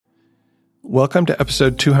Welcome to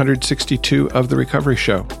episode 262 of The Recovery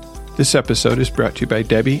Show. This episode is brought to you by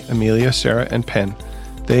Debbie, Amelia, Sarah, and Penn.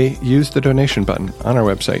 They use the donation button on our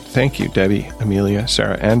website. Thank you, Debbie, Amelia,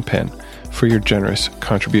 Sarah, and Penn, for your generous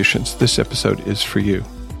contributions. This episode is for you.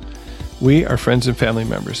 We are friends and family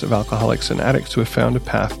members of alcoholics and addicts who have found a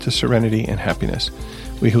path to serenity and happiness.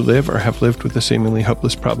 We who live or have lived with the seemingly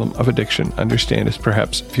hopeless problem of addiction understand as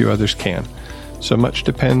perhaps few others can. So much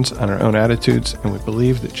depends on our own attitudes, and we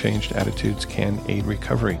believe that changed attitudes can aid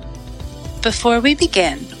recovery. Before we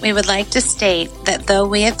begin, we would like to state that though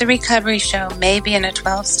we at The Recovery Show may be in a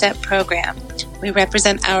 12-step program, we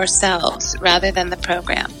represent ourselves rather than the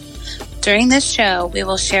program. During this show, we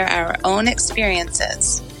will share our own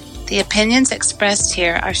experiences. The opinions expressed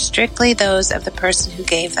here are strictly those of the person who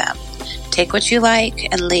gave them. Take what you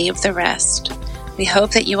like and leave the rest. We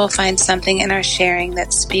hope that you will find something in our sharing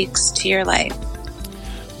that speaks to your life.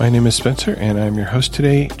 My name is Spencer, and I'm your host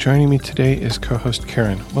today. Joining me today is co-host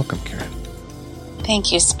Karen. Welcome, Karen.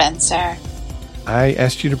 Thank you, Spencer. I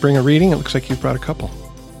asked you to bring a reading. It looks like you brought a couple.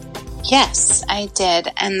 Yes, I did.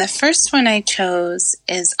 And the first one I chose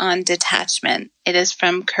is on detachment. It is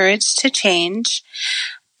from Courage to Change,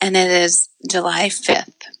 and it is July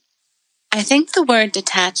 5th. I think the word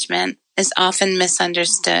detachment is often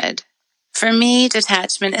misunderstood. For me,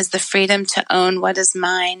 detachment is the freedom to own what is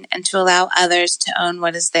mine and to allow others to own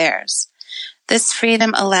what is theirs. This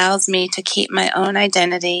freedom allows me to keep my own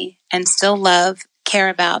identity and still love, care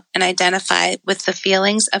about, and identify with the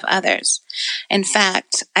feelings of others. In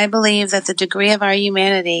fact, I believe that the degree of our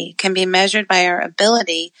humanity can be measured by our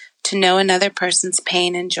ability to know another person's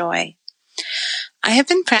pain and joy. I have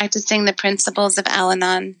been practicing the principles of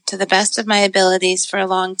Al-Anon to the best of my abilities for a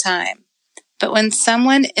long time. But when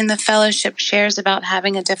someone in the fellowship shares about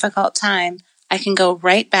having a difficult time, I can go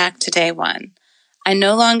right back to day one. I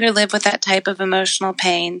no longer live with that type of emotional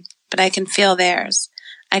pain, but I can feel theirs.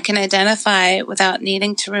 I can identify without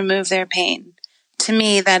needing to remove their pain. To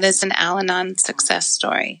me, that is an Al-Anon success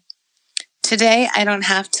story. Today, I don't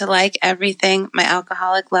have to like everything my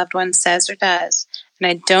alcoholic loved one says or does, and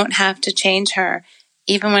I don't have to change her,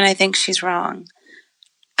 even when I think she's wrong.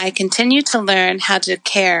 I continue to learn how to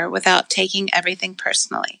care without taking everything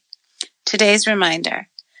personally. Today's reminder: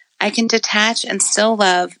 I can detach and still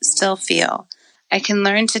love, still feel. I can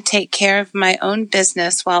learn to take care of my own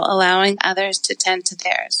business while allowing others to tend to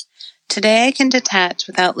theirs. Today I can detach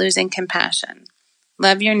without losing compassion.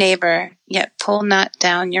 Love your neighbor, yet pull not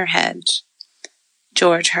down your hedge.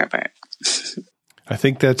 George Herbert. I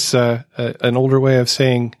think that's an older way of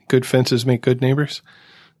saying good fences make good neighbors.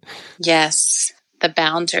 Yes, the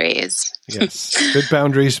boundaries. Yes, good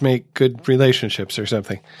boundaries make good relationships or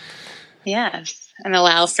something. Yes, and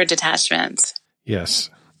allow for detachment.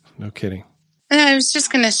 Yes, no kidding. And I was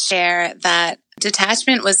just going to share that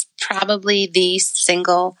detachment was probably the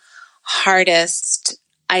single hardest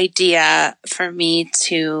idea for me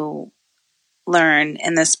to learn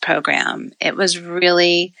in this program. It was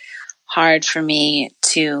really hard for me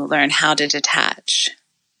to learn how to detach.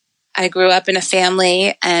 I grew up in a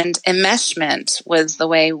family, and enmeshment was the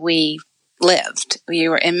way we lived. We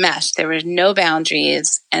were enmeshed. There were no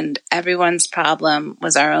boundaries, and everyone's problem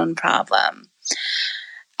was our own problem.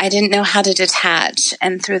 I didn't know how to detach,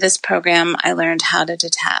 and through this program, I learned how to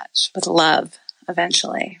detach with love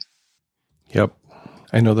eventually. Yep.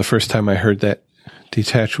 I know the first time I heard that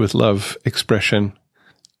detach with love expression,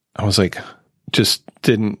 I was like, just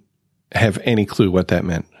didn't have any clue what that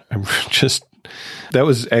meant. That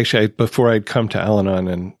was actually before I'd come to Al-Anon,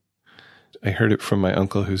 and I heard it from my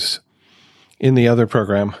uncle who's in the other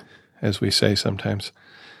program, as we say sometimes.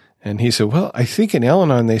 And he said, well, I think in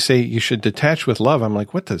Al-Anon they say you should detach with love. I'm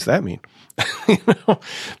like, what does that mean?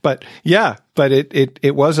 But yeah, but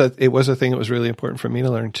it was a thing that was really important for me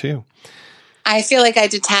to learn too. I feel like I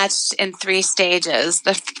detached in 3 stages.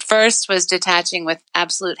 The first was detaching with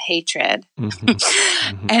absolute hatred. Mm-hmm.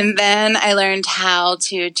 Mm-hmm. And then I learned how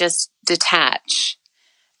to just detach.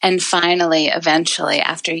 And finally, eventually,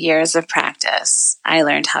 after years of practice, I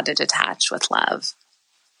learned how to detach with love.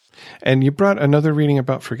 And you brought another reading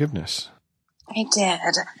about forgiveness. I did.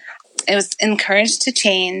 It was Courage to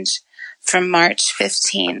Change from March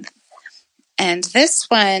 15th. And this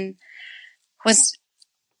one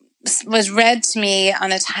was read to me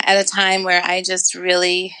at a time where I just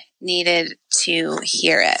really needed to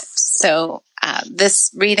hear it. So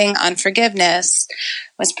this reading on forgiveness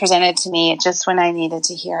was presented to me just when I needed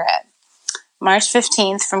to hear it. March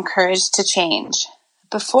 15th from Courage to Change.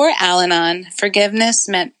 Before Al-Anon, forgiveness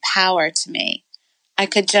meant power to me. I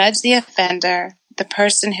could judge the offender, the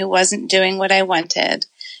person who wasn't doing what I wanted,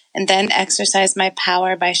 and then exercise my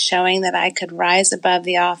power by showing that I could rise above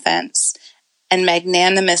the offense and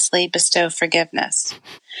magnanimously bestow forgiveness.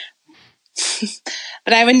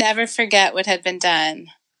 But I would never forget what had been done.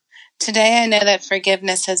 Today I know that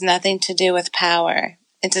forgiveness has nothing to do with power.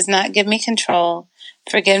 It does not give me control.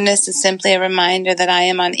 Forgiveness is simply a reminder that I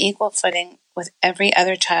am on equal footing with every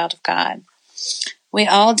other child of God. We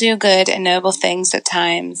all do good and noble things at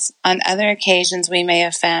times. On other occasions we may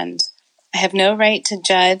offend. I have no right to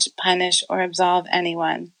judge, punish, or absolve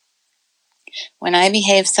anyone. When I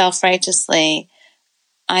behave self-righteously,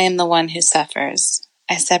 I am the one who suffers.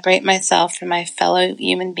 I separate myself from my fellow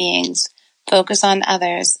human beings, focus on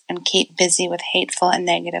others, and keep busy with hateful and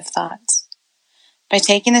negative thoughts. By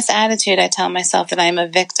taking this attitude, I tell myself that I am a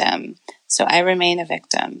victim, so I remain a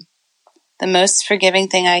victim. The most forgiving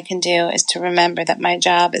thing I can do is to remember that my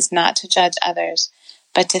job is not to judge others,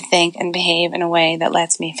 but to think and behave in a way that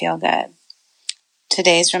lets me feel good.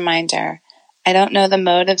 Today's reminder: I don't know the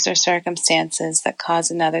motives or circumstances that cause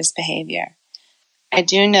another's behavior. I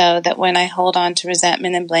do know that when I hold on to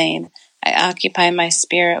resentment and blame, I occupy my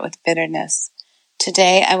spirit with bitterness.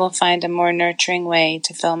 Today I will find a more nurturing way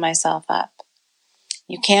to fill myself up.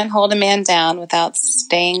 You can't hold a man down without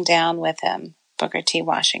staying down with him. Booker T.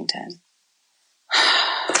 Washington.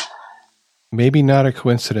 Maybe not a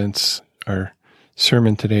coincidence. Our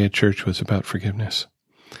sermon today at church was about forgiveness.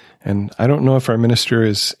 And I don't know if our minister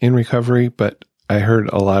is in recovery, but I heard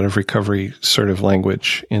a lot of recovery sort of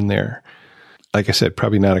language in there. Like I said,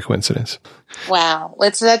 probably not a coincidence. Wow.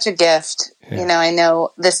 It's such a gift. Yeah. I know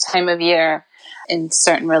this time of year in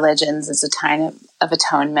certain religions is a time of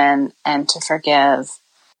atonement and to forgive.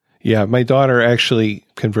 Yeah, my daughter actually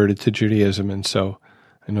converted to Judaism, and so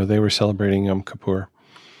I know they were celebrating Yom Kippur.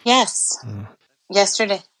 Yes.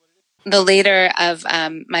 Yesterday, the leader of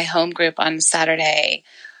my home group on Saturday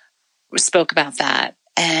spoke about that,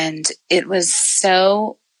 and it was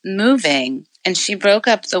so moving. And she broke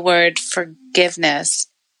up the word forgiveness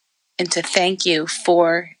into thank you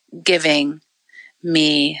for giving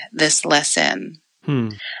me this lesson.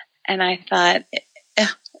 And I thought,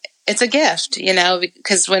 it's a gift,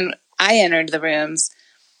 because when I entered the rooms,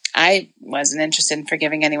 I wasn't interested in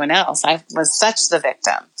forgiving anyone else. I was such the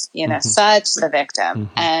victim, such the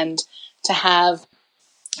victim. And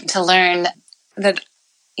to learn that,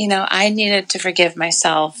 I needed to forgive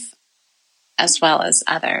myself as well as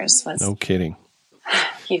others was no kidding.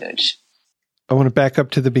 Huge. I want to back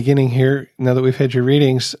up to the beginning here now that we've had your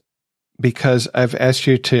readings, because I've asked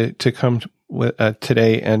you to come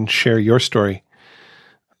today and share your story.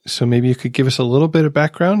 So maybe you could give us a little bit of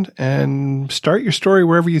background and start your story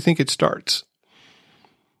wherever you think it starts.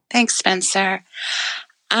 Thanks, Spencer.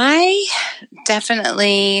 I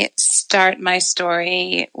definitely start my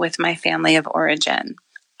story with my family of origin.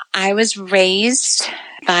 I was raised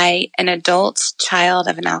by an adult child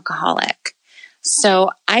of an alcoholic. So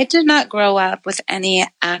I did not grow up with any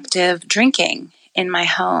active drinking in my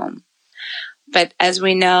home. But as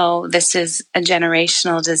we know, this is a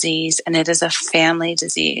generational disease and it is a family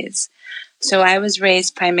disease. So I was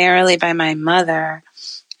raised primarily by my mother,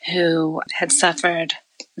 who had suffered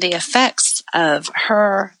the effects of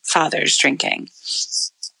her father's drinking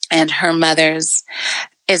and her mother's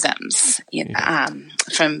isms,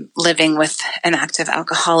 from living with an active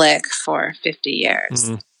alcoholic for 50 years.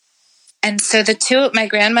 And so my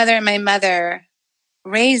grandmother and my mother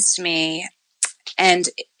raised me, and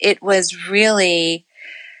it was really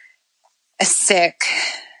a sick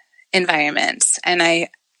environment. And I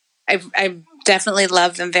definitely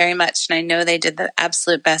love them very much. And I know they did the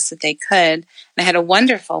absolute best that they could. And I had a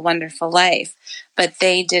wonderful, wonderful life, but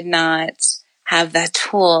they did not have the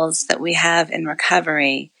tools that we have in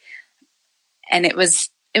recovery. And it was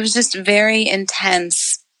just very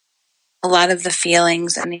intense. A lot of the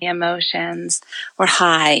feelings and the emotions were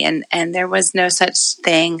high, and there was no such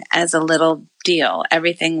thing as a little deal.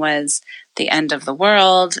 Everything was the end of the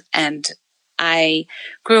world. And I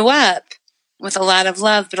grew up with a lot of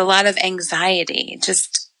love, but a lot of anxiety.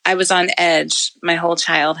 I was on edge my whole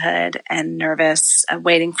childhood and nervous,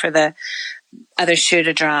 waiting for the other shoe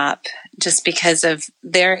to drop, just because of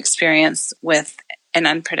their experience with an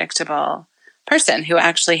unpredictable person who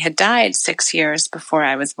actually had died 6 years before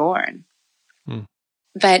I was born.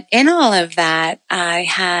 But in all of that, I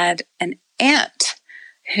had an aunt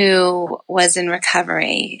who was in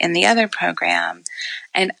recovery in the other program,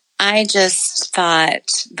 and I just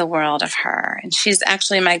thought the world of her. And she's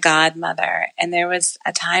actually my godmother. And there was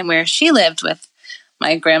a time where she lived with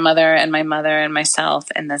my grandmother and my mother and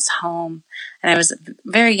myself in this home. And I was a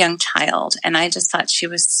very young child, and I just thought she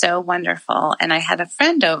was so wonderful. And I had a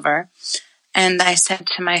friend over, and I said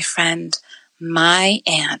to my friend, "My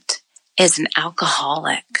aunt is an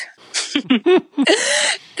alcoholic."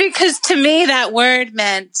 Because to me, that word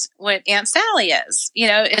meant what Aunt Sally is.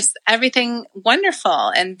 It's everything wonderful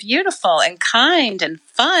and beautiful and kind and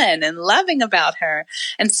fun and loving about her.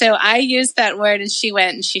 And so I used that word, and she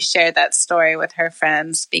went and she shared that story with her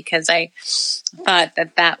friends, because I thought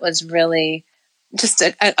that was really just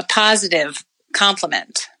a positive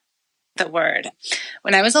compliment, the word.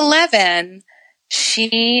 When I was 11,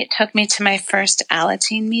 she took me to my first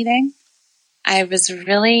Alateen meeting. I was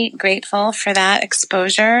really grateful for that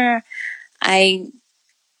exposure. I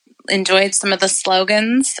enjoyed some of the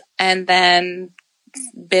slogans and then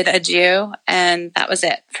bid adieu, and that was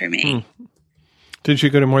it for me. Did you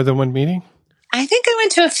go to more than one meeting? I think I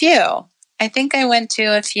went to a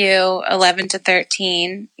few. 11 to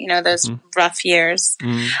 13, those rough years.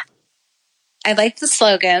 I liked the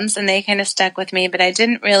slogans, and they kind of stuck with me, but I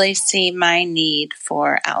didn't really see my need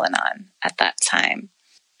for Al-Anon at that time.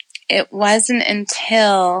 It wasn't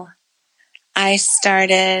until I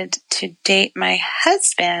started to date my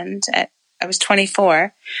husband, I was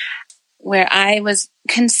 24, where I was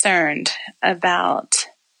concerned about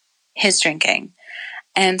his drinking.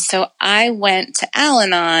 And so I went to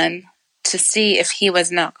Al-Anon to see if he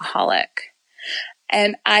was an alcoholic.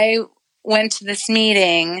 And I went to this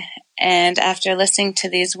meeting, and after listening to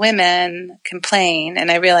these women complain, and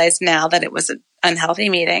I realized now that it was an unhealthy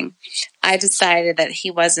meeting, I decided that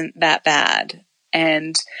he wasn't that bad.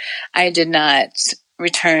 And I did not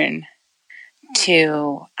return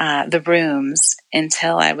to the rooms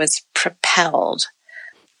until I was propelled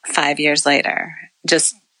 5 years later,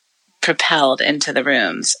 just propelled into the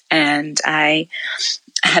rooms. And I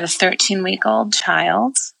had a 13-week-old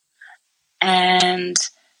child, and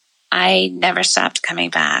I never stopped coming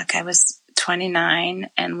back. I was 29,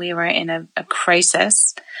 and we were in a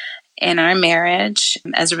crisis in our marriage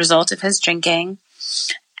as a result of his drinking.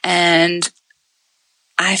 And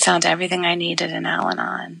I found everything I needed in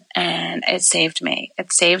Al-Anon, and it saved me.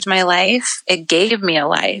 It saved my life. It gave me a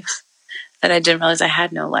life that I didn't realize I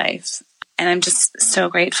had no life. And I'm just so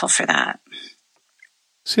grateful for that.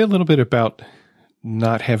 Say a little bit about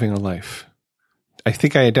not having a life. I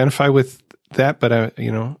think I identify with that, but I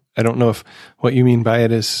don't know if what you mean by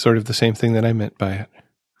it is sort of the same thing that I meant by it.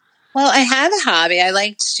 Well, I had a hobby. I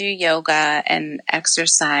like to do yoga and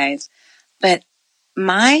exercise, but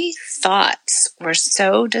my thoughts were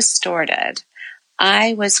so distorted.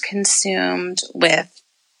 I was consumed with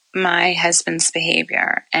my husband's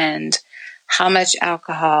behavior and how much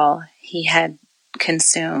alcohol he had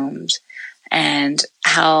consumed and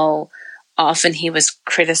how often he was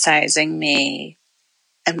criticizing me.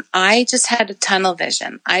 And I just had a tunnel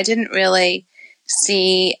vision. I didn't really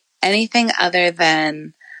see anything other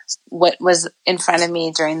than what was in front of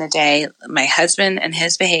me during the day, my husband and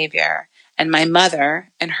his behavior, and my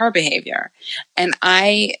mother and her behavior. And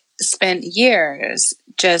I spent years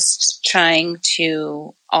just trying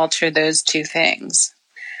to alter those two things.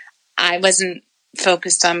 I wasn't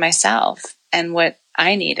focused on myself and what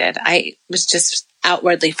I needed. I was just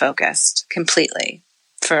outwardly focused completely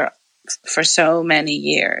for so many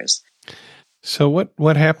years. So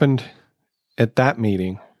what happened at that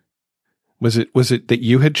meeting? Was it that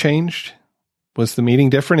you had changed? Was the meeting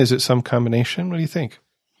different? Is it some combination? What do you think?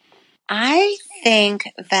 I think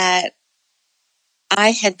that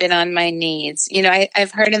I had been on my knees.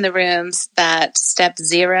 I've heard in the rooms that step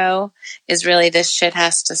 0 is really this shit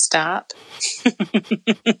has to stop.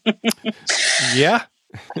 Yeah.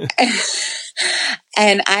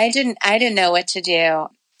 And I didn't know what to do.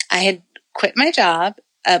 I had quit my job,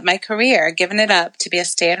 my career, given it up to be a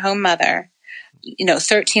stay-at-home mother,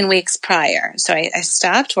 13 weeks prior. So I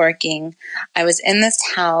stopped working. I was in this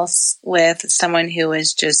house with someone who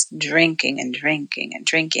was just drinking and drinking and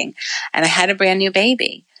drinking. And I had a brand new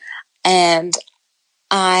baby. And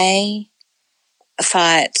I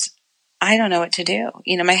thought, I don't know what to do.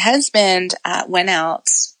 My husband went out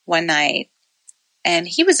one night, and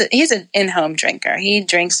he's an in-home drinker. He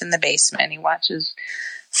drinks in the basement. He watches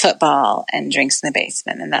football and drinks in the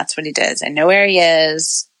basement. And that's what he does. I know where he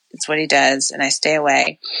is. It's what he does, and I stay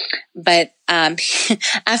away. But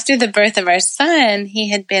after the birth of our son, he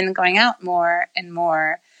had been going out more and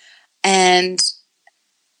more. And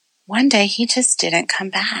one day he just didn't come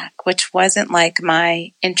back, which wasn't like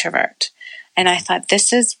my introvert. And I thought,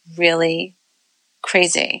 this is really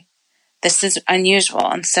crazy. This is unusual.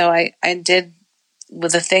 And so I did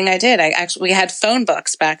the thing I did. We had phone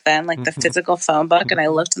books back then, like the physical phone book. And I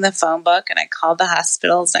looked in the phone book, and I called the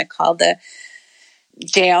hospitals, and I called the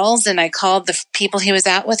jails, and I called the people he was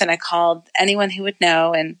out with, and I called anyone who would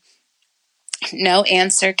know, and no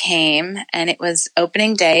answer came. And it was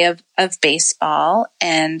opening day of baseball,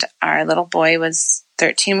 and our little boy was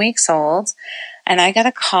 13 weeks old. And I got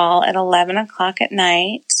a call at 11 o'clock at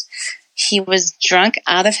night. He was drunk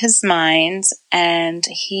out of his mind, and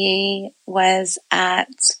he was at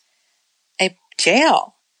a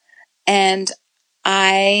jail. And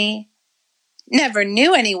I never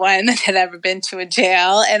knew anyone that had ever been to a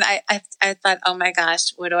jail. And I thought, oh my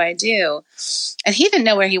gosh, what do I do? And he didn't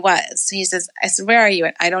know where he was. He says, I said, where are you?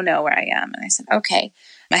 I don't know where I am. And I said, okay.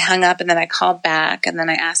 I hung up, and then I called back, and then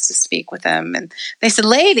I asked to speak with him. And they said,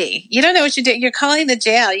 lady, you don't know what you do. You're calling the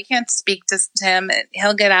jail. You can't speak to him.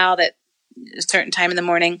 He'll get out at a certain time in the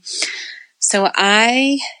morning. So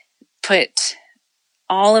I put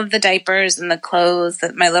all of the diapers and the clothes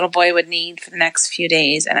that my little boy would need for the next few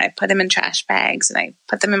days, and I put them in trash bags, and I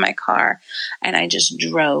put them in my car, and I just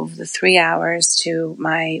drove the 3 hours to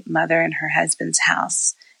my mother and her husband's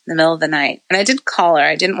house in the middle of the night. And I did call her.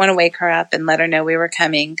 I didn't want to wake her up and let her know we were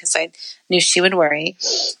coming because I knew she would worry.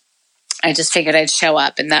 I just figured I'd show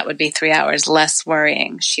up, and that would be 3 hours less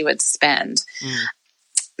worrying she would spend.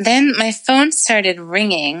 Then my phone started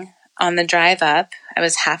ringing on the drive up. I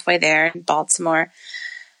was halfway there in Baltimore,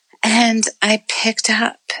 and I picked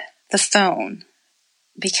up the phone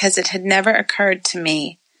because it had never occurred to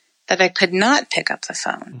me that I could not pick up the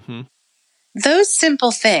phone. Mm-hmm. Those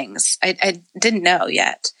simple things I didn't know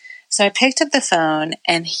yet. So I picked up the phone,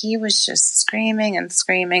 and he was just screaming and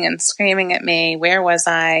screaming and screaming at me. Where was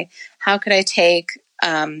I? How could I take,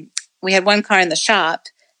 we had one car in the shop,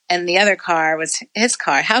 and the other car was his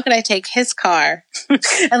car. How could I take his car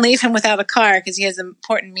and leave him without a car because he has an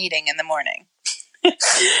important meeting in the morning?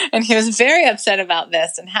 And he was very upset about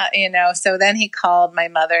this, and how, so then he called my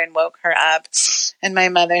mother and woke her up, and my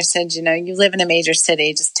mother said, you live in a major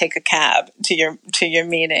city, just take a cab to your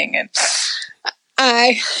meeting. And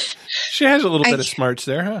she has a little bit of smarts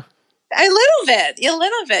there, huh? A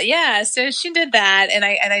little bit. Yeah. So she did that. And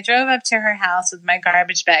I drove up to her house with my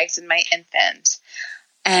garbage bags and my infant.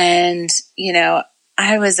 And,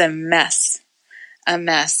 I was a mess.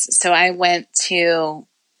 So I went to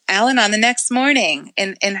Al-Anon the next morning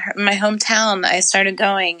in my hometown. I started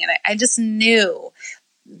going, and I just knew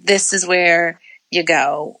this is where you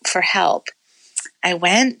go for help. I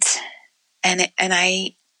went, and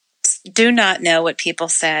I do not know what people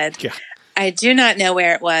said. Yeah. I do not know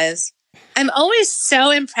where it was. I'm always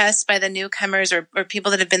so impressed by the newcomers or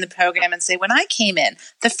people that have been in the program and say, when I came in,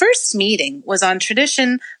 the first meeting was on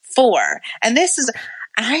tradition 4. And this is,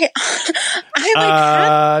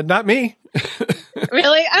 not me.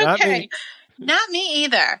 Really? Okay. Not me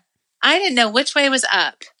either. I didn't know which way was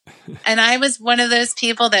up. And I was one of those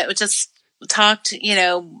people that would just talked,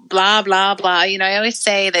 blah, blah, blah. I always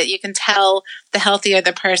say that you can tell the healthier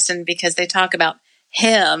the person because they talk about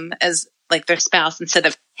him as like their spouse instead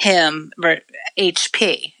of him or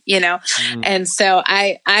HP, Mm-hmm. And so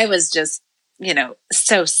I was just,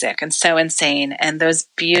 so sick and so insane. And those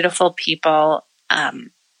beautiful people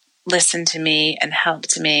listened to me and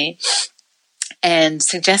helped me and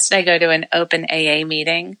suggested I go to an open AA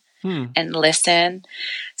meeting and listen.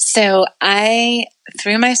 So I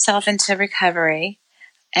threw myself into recovery,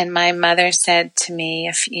 and my mother said to me,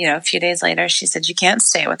 a few days later, she said, you can't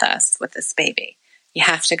stay with us with this baby. You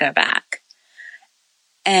have to go back.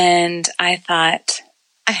 And I thought,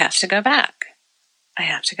 I have to go back.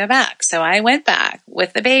 So I went back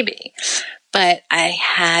with the baby, but I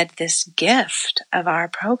had this gift of our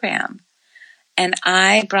program, and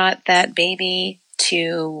I brought that baby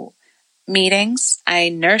to meetings. I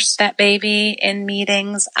nursed that baby in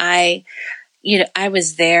meetings. I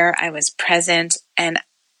was there. I was present. And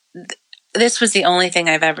this was the only thing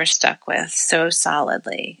I've ever stuck with so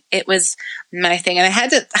solidly. It was my thing. And I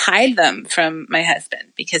had to hide them from my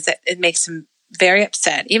husband because it makes him very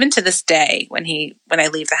upset. Even to this day, when I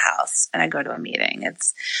leave the house and I go to a meeting,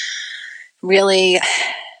 it's really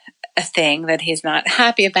a thing that he's not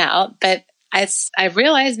happy about. But I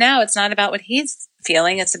realize now it's not about what he's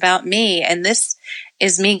feeling. It's about me. And this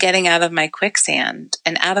is me getting out of my quicksand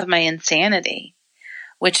and out of my insanity,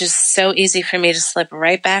 which is so easy for me to slip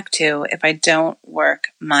right back to if I don't work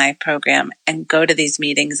my program and go to these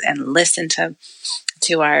meetings and listen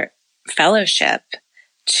to our fellowship,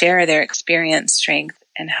 share their experience, strength,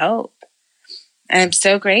 and hope. And I'm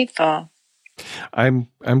so grateful. I'm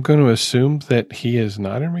going to assume that he is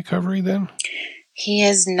not in recovery then? He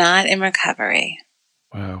is not in recovery.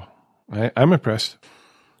 Wow. I'm impressed.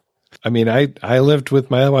 I mean, I lived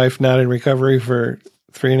with my wife not in recovery for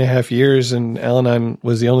 3.5 years, and Al-Anon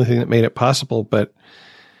was the only thing that made it possible, but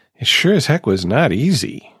it sure as heck was not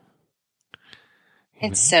easy.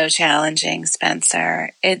 It's so challenging,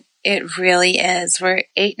 Spencer. It really is. We're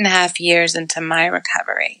 8.5 years into my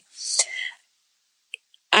recovery.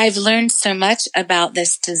 I've learned so much about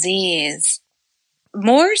this disease,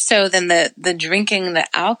 more so than the drinking the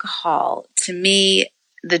alcohol. To me,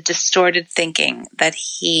 the distorted thinking that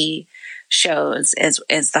he shows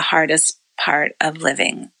is the hardest part of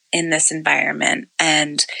living in this environment.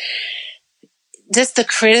 And just the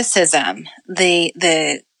criticism, the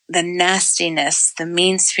nastiness, the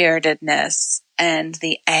mean-spiritedness, and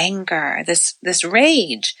the anger, this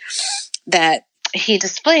rage that he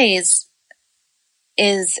displays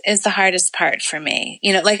is the hardest part for me.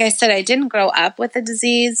 You know, like I said, I didn't grow up with the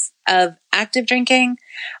disease of active drinking.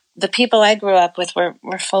 The people I grew up with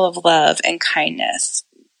were full of love and kindness.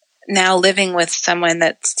 Now living with someone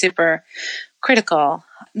that's super critical,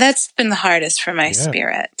 that's been the hardest for my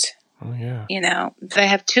spirit. Oh, yeah. You know, but I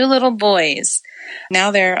have 2 little boys. Now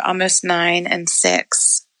they're almost 9 and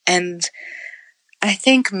 6. And I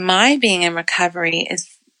think my being in recovery is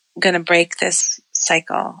going to break this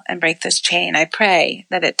cycle and break this chain. I pray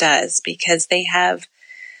that it does, because they have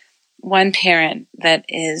one parent that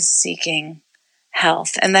is seeking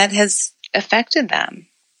health, and that has affected them.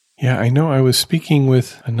 Yeah, I know. I was speaking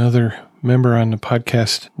with another member on the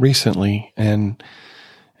podcast recently, and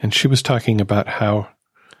she was talking about how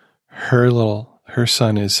her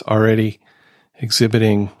son is already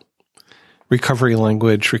exhibiting recovery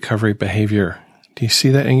language, recovery behavior. Do you see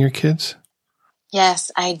that in your kids?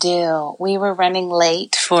 Yes, I do. We were running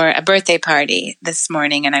late for a birthday party this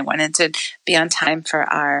morning, and I wanted to be on time for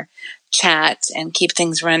our chat and keep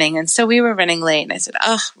things running. And so we were running late, and I said,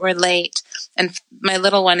 "Oh, we're late." And my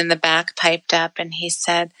little one in the back piped up, and he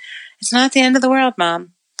said, "It's not the end of the world,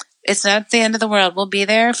 Mom. It's not the end of the world. We'll be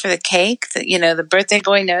there for the cake. The birthday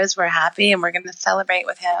boy knows we're happy, and we're going to celebrate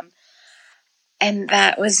with him." And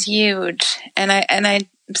that was huge. And I'm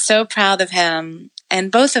so proud of him. And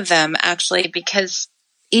both of them, actually, because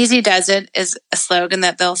 "easy does it" is a slogan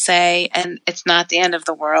that they'll say, and "it's not the end of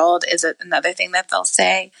the world" is another thing that they'll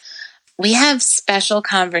say. We have special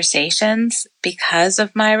conversations because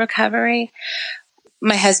of my recovery.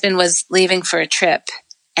 My husband was leaving for a trip,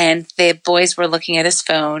 and the boys were looking at his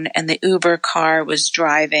phone, and the Uber car was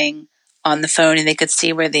driving on the phone, and they could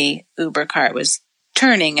see where the Uber car was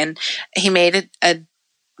turning, and he made a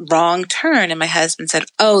wrong turn, and my husband said,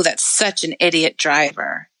 "Oh, that's such an idiot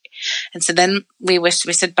driver." And so then we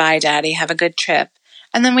said, "Bye, Daddy, have a good trip."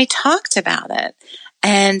 And then we talked about it.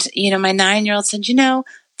 And, my 9-year-old said,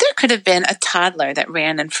 there could have been a toddler that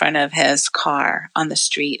ran in front of his car on the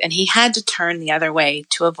street, and he had to turn the other way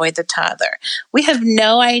to avoid the toddler. We have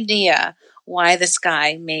no idea why this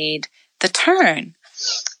guy made the turn.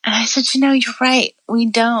 And I said, you're right. We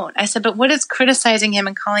don't. I said, but what does criticizing him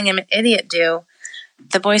and calling him an idiot do?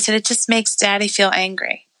 The boy said, "It just makes Daddy feel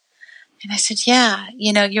angry." And I said, yeah,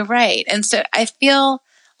 you're right. And so I feel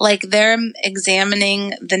like they're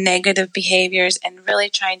examining the negative behaviors and really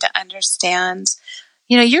trying to understand,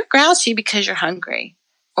 you're grouchy because you're hungry,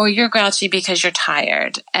 or you're grouchy because you're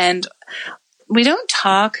tired. And we don't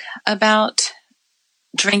talk about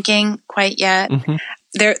drinking quite yet. Mm-hmm.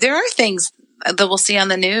 There are things that we'll see on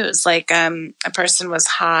the news, like a person was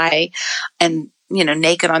high and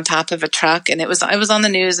naked on top of a truck, and it was on the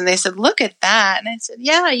news, and they said, "Look at that." And I said,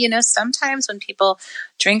 yeah, sometimes when people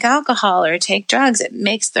drink alcohol or take drugs, it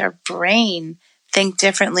makes their brain think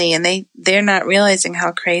differently, and they're not realizing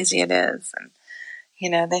how crazy it is. And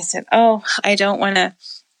they said, "Oh, I don't want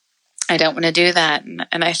to do that."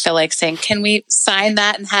 And I feel like saying, "Can we sign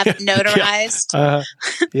that and have it notarized?"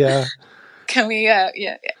 Yeah. Can we?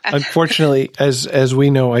 Yeah. Unfortunately, as we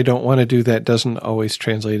know, "I don't want to do that" doesn't always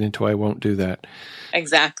translate into "I won't do that."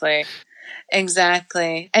 Exactly.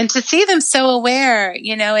 And to see them so aware,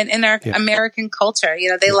 in our American culture,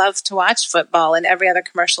 they love to watch football, and every other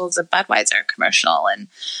commercial is a Budweiser commercial. And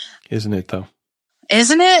isn't it though?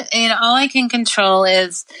 Isn't it? All I can control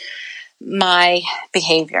is my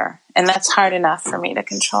behavior, and that's hard enough for me to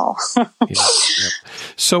control. Yeah.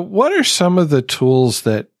 So what are some of the tools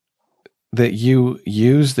that you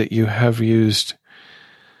use, that you have used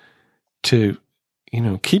to,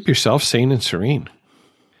 keep yourself sane and serene?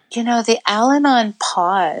 The Al-Anon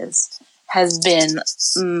pause has been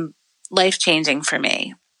life-changing for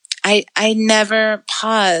me. I never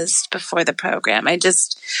paused before the program. I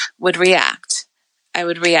just would react.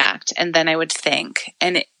 And then I would think.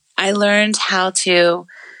 And I learned how to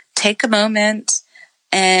take a moment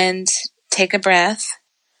and take a breath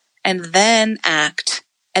and then act.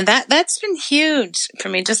 And that's been huge for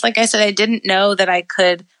me. Just like I said, I didn't know that I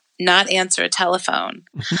could not answer a telephone.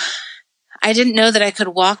 Mm-hmm. I didn't know that I could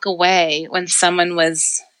walk away when someone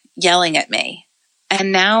was yelling at me.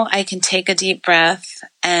 And now I can take a deep breath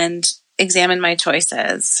and examine my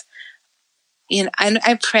choices.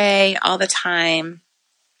 I pray all the time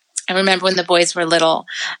I remember when the boys were little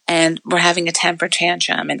and were having a temper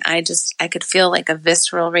tantrum, and I could feel like a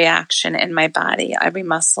visceral reaction in my body. Every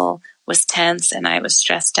muscle was tense and I was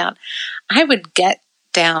stressed out. I would get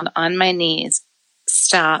down on my knees,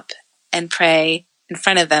 stop, and pray in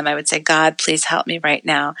front of them. I would say, God, please help me right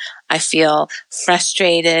now. I feel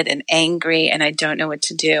frustrated and angry and I don't know what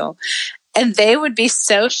to do. And they would be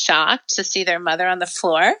so shocked to see their mother on the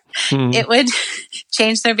floor. It would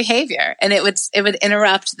change their behavior and it would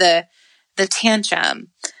interrupt the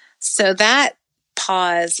tantrum. So that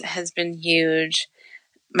pause has been huge.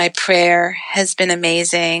 My prayer has been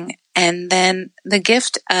amazing. And then the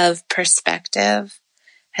gift of perspective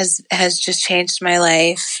has just changed my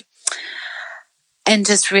life. And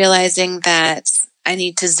just realizing that I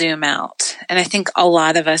need to zoom out. And I think a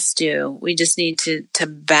lot of us do. We just need to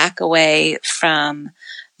back away from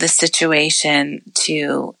the situation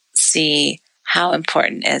to see how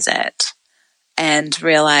important is it and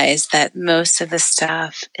realize that most of the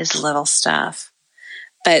stuff is little stuff.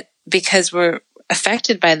 But because we're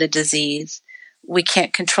affected by the disease, we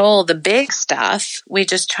can't control the big stuff. We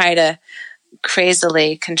just try to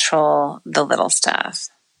crazily control the little stuff.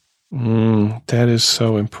 That is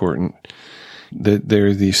so important. That there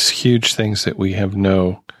are these huge things that we have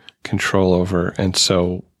no control over, and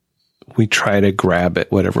so we try to grab at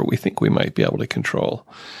whatever we think we might be able to control.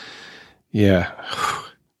 Yeah,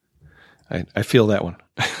 I feel that one.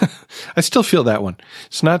 I still feel that one.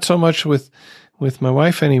 It's not so much with my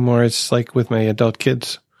wife anymore. It's like with my adult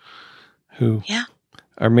kids who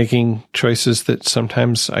are making choices that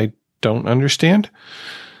sometimes I don't understand.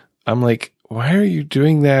 I'm like, why are you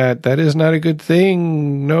doing that? That is not a good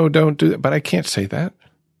thing. No, don't do that. But I can't say that,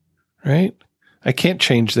 right? I can't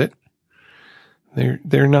change that.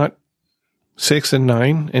 They're not 6 and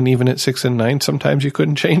 9, and even at 6 and 9, sometimes you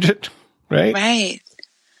couldn't change it, right? Right.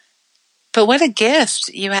 But what a gift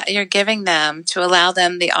you're giving them to allow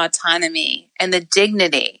them the autonomy and the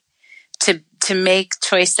dignity to make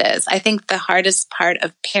choices. I think the hardest part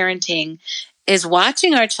of parenting is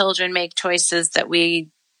watching our children make choices that we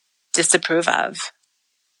disapprove of.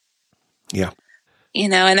 Yeah.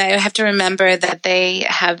 And I have to remember that they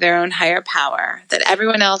have their own higher power, that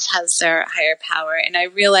everyone else has their higher power. And I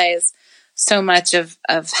realize so much of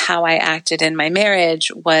how I acted in my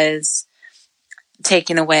marriage was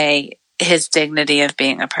taking away his dignity of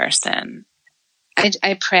being a person.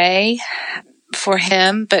 I pray for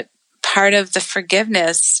him, but part of the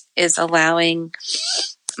forgiveness is allowing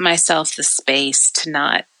myself the space to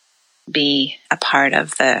not be a part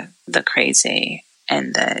of the crazy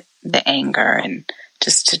and the anger, and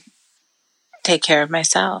just to take care of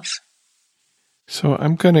myself. So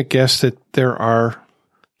I'm going to guess that there are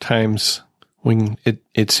times when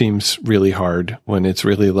it seems really hard, when it's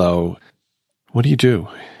really low. What do you do?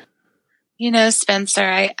 Spencer,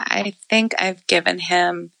 I think I've given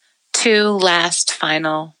him 2 last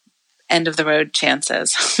final end of the road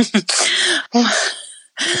chances.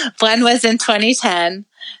 One was in 2010.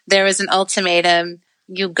 There was an ultimatum: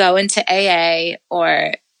 you go into AA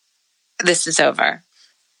or this is over.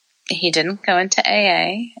 He didn't go into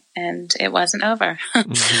AA and it wasn't over.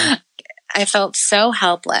 Mm-hmm. I felt so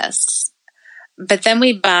helpless. But then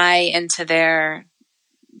we buy into their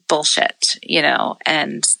bullshit,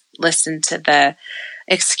 and listen to the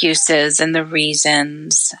excuses and the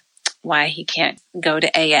reasons why he can't go to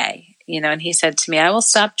AA, and he said to me, I will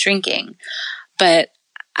stop drinking. But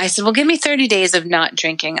I said, well, give me 30 days of not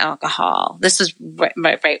drinking alcohol. This was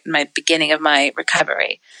right in my beginning of my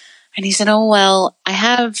recovery. And he said, oh, well, I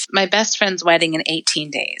have my best friend's wedding in 18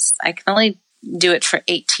 days. I can only do it for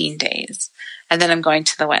 18 days. And then I'm going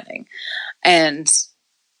to the wedding. And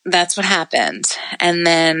that's what happened. And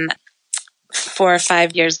then 4 or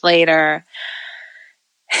 5 years later,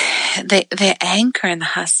 the anger and the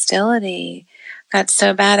hostility got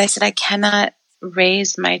so bad. I said, I cannot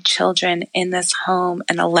raise my children in this home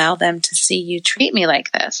and allow them to see you treat me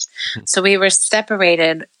like this. So we were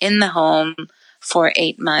separated in the home for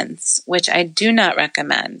 8 months, which I do not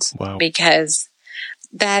recommend. Wow. Because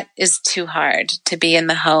that is too hard to be in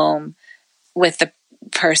the home with the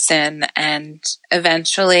person. And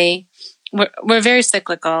eventually we're very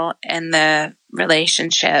cyclical in the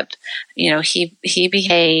relationship. He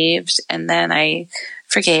behaved, and then I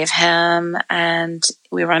forgave him, and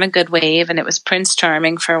we were on a good wave, and it was Prince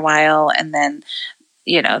Charming for a while. And then,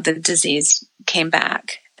 the disease came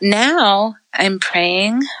back. Now I'm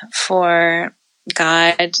praying for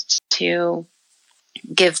God to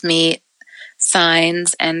give me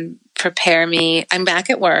signs and prepare me. I'm back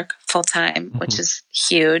at work full time, which is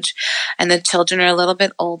huge. And the children are a little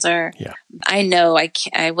bit older. Yeah. I know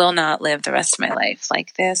I will not live the rest of my life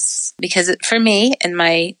like this because for me in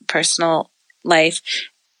my personal life,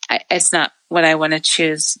 it's not what I want to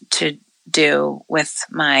choose to do with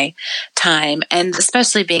my time. And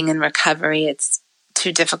especially being in recovery, it's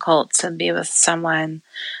too difficult to be with someone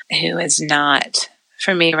who is not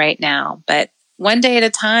for me right now. But one day at a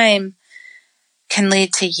time can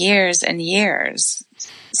lead to years and years.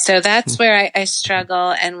 So that's where I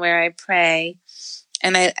struggle and where I pray.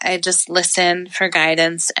 And I just listen for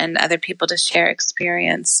guidance and other people to share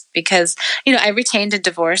experience because, I retained a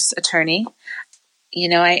divorce attorney.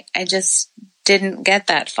 I just didn't get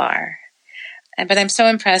that far. But I'm so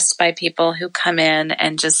impressed by people who come in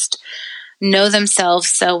and just know themselves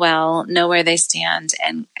so well, know where they stand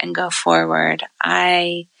and go forward.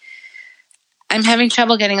 I'm having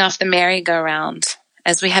trouble getting off the merry-go-round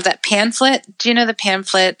as we have that pamphlet. Do you know the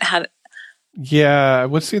pamphlet? Yeah.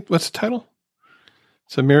 What's the title?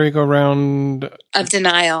 It's a merry-go-round of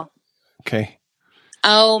denial. Okay.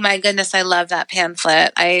 Oh my goodness. I love that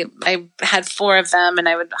pamphlet. I had 4 of them and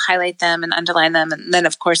I would highlight them and underline them. And then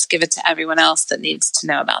of course, give it to everyone else that needs to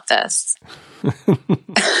know about this.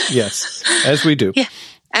 Yes. As we do. Yeah.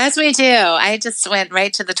 As we do. I just went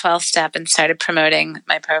right to the 12th step and started promoting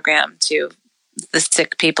my program to the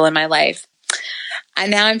sick people in my life. And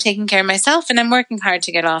now I'm taking care of myself and I'm working hard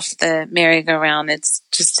to get off the merry-go-round. It's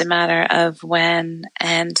just a matter of when.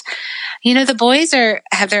 And, the boys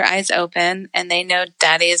have their eyes open and they know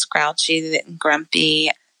daddy is grouchy and grumpy.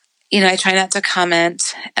 I try not to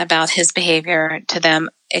comment about his behavior to them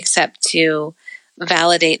except to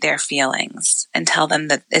validate their feelings and tell them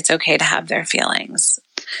that it's okay to have their feelings.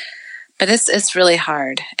 But it's really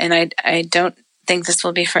hard. And I don't think this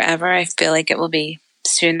will be forever. I feel like it will be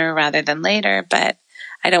sooner rather than later, but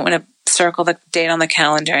I don't want to circle the date on the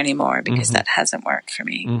calendar anymore because that hasn't worked for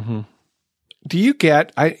me. Mm-hmm. Do you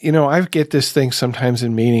get, I get this thing sometimes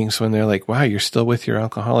in meetings when they're like, wow, you're still with your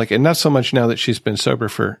alcoholic. And not so much now that she's been sober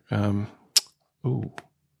for,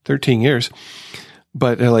 13 years,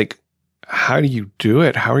 but they're like, how do you do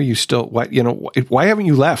it? How are you still, why haven't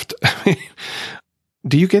you left?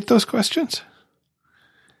 Do you get those questions?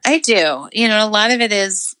 I do. A lot of it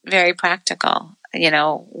is very practical.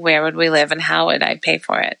 Where would we live and how would I pay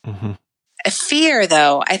for it? Mm-hmm. Fear,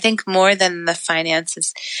 though, I think more than the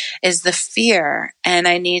finances is the fear. And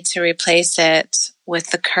I need to replace it with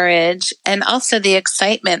the courage and also the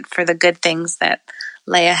excitement for the good things that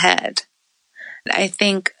lay ahead. I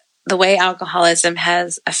think the way alcoholism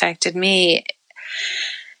has affected me,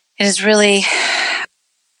 it has really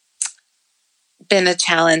been a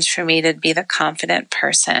challenge for me to be the confident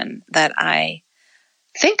person that I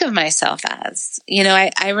think of myself as.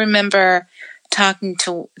 I remember talking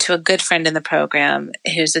to a good friend in the program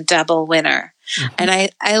who's a double winner. Mm-hmm. And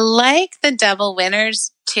I like the double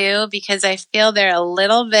winners too, because I feel they're a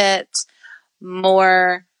little bit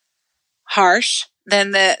more harsh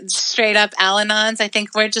than the straight up Al-Anons. I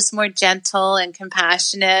think we're just more gentle and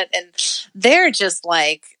compassionate and they're just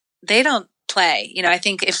like, they don't play. I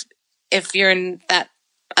think if you're in that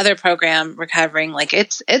other program recovering, like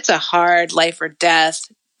it's a hard life or death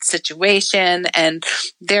situation and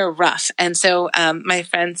they're rough. And so my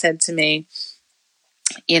friend said to me,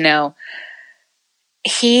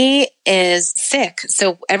 he is sick.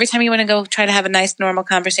 So every time you want to go try to have a nice normal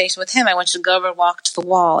conversation with him, I want you to go over and walk to the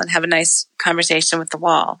wall and have a nice conversation with the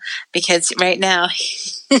wall. Because right now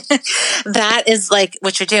that is like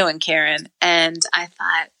what you're doing, Karen. And I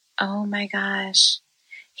thought, oh my gosh,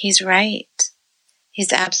 he's right.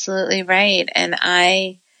 He's absolutely right. And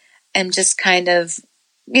I am just kind of,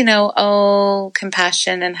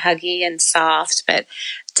 compassion and huggy and soft, but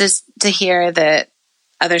just to hear the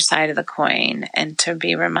other side of the coin and to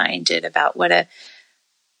be reminded about what a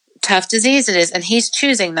tough disease it is. And he's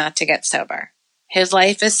choosing not to get sober. His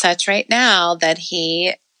life is such right now that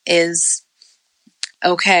he is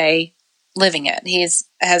okay living it.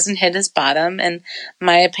 Hasn't hit his bottom. And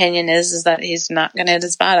my opinion is that he's not going to hit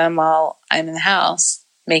his bottom while I'm in the house,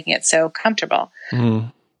 making it so comfortable.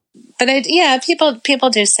 Mm. But people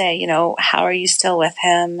do say, how are you still with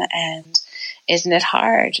him? And isn't it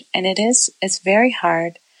hard? And it is. It's very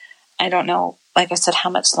hard. I don't know, like I said, how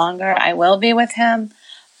much longer I will be with him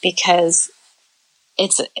because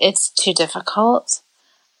it's too difficult.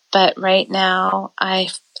 But right now I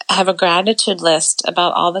have a gratitude list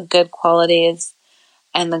about all the good qualities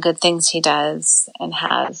and the good things he does and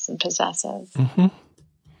has and possesses. Mm-hmm.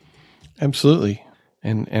 Absolutely.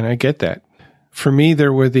 And I get that. For me,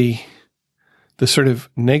 there were the sort of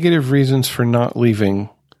negative reasons for not leaving,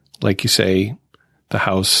 like you say, the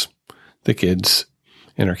house, the kids,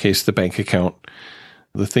 in our case, the bank account,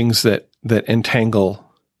 the things that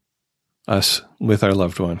entangle us with our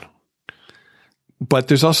loved one. But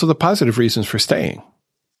there's also the positive reasons for staying.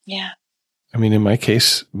 Yeah. I mean, in my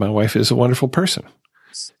case, my wife is a wonderful person.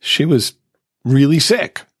 She was really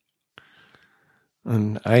sick,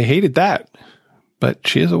 and I hated that. But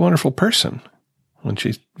she is a wonderful person when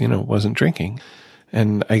she, wasn't drinking.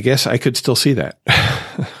 And I guess I could still see that.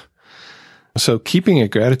 So keeping a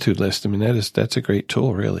gratitude list, I mean, that's a great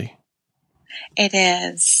tool, really. It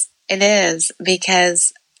is. It is,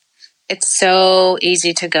 because it's so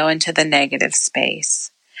easy to go into the negative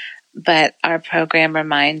space. But our program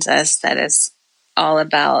reminds us that it's all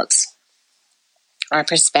about our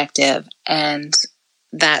perspective, and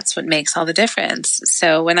that's what makes all the difference.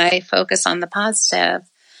 So when I focus on the positive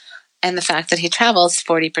and the fact that he travels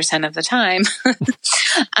 40% of the time,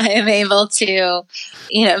 I am able to,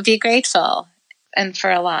 be grateful, and for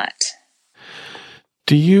a lot.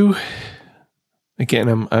 Do you,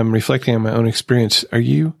 again, I'm reflecting on my own experience. Do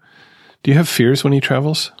you have fears when he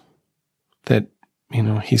travels that,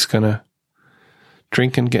 he's going to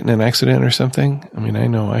drink and get in an accident or something? I mean, I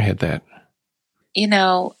know I had that.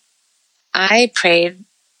 I prayed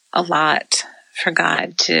a lot for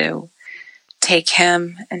God to take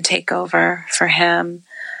him and take over for him,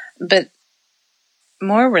 but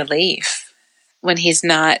more relief when he's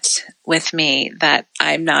not with me, that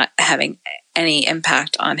I'm not having any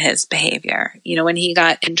impact on his behavior. When he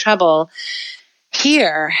got in trouble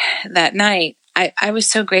here that night, I was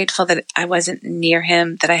so grateful that I wasn't near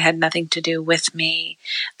him, that I had nothing to do with me,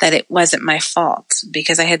 that it wasn't my fault,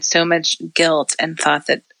 because I had so much guilt and thought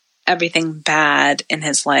that everything bad in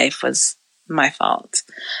his life was my fault.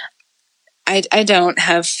 I don't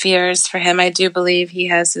have fears for him. I do believe he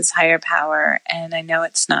has his higher power, and I know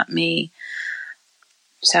it's not me.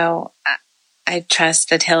 So I trust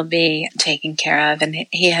that he'll be taken care of, and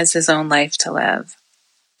he has his own life to live.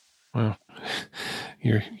 Well,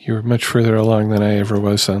 you're much further along than I ever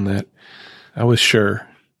was on that. I was sure,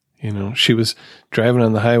 she was driving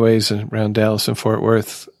on the highways around Dallas and Fort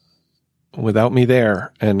Worth without me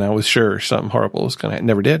there, and I was sure something horrible was going to happen.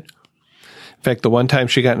 Never did. In fact, the one time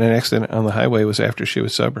she got in an accident on the highway was after she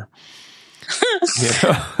was sober.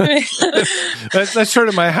 That's sort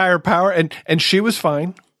of my higher power, and she was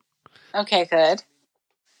fine. Okay, good.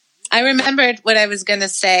 I remembered what I was going to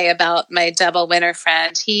say about my double winner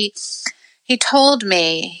friend. He told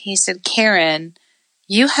me, he said, "Karen,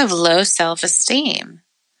 you have low self-esteem."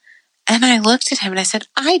 And I looked at him and I said,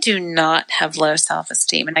 "I do not have low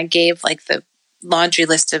self-esteem." And I gave the laundry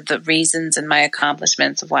list of the reasons and my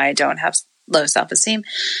accomplishments of why I don't have low self-esteem.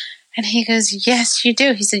 And he goes, "Yes, you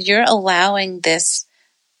do." He said, "You're allowing this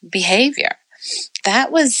behavior."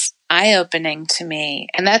 That was eye-opening to me.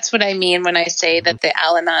 And that's what I mean when I say that the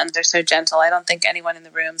Al-Anons are so gentle. I don't think anyone in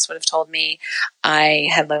the rooms would have told me I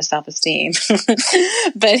had low self-esteem.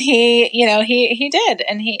 But he did,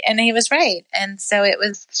 and he was right. And so it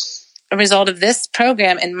was a result of this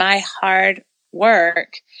program and my hard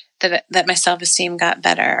work that my self-esteem got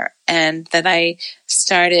better, and that I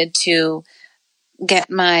started to get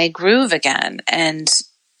my groove again, and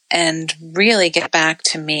really get back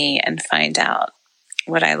to me and find out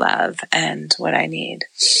what I love and what I need.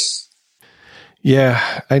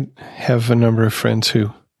 Yeah, I have a number of friends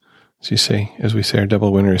who, as we say, are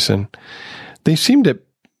double winners, and they seem to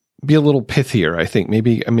be a little pithier, I think.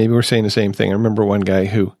 Maybe we're saying the same thing. I remember one guy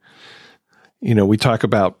who, we talk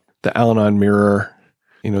about the Al-Anon mirror,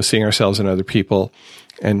 seeing ourselves in other people,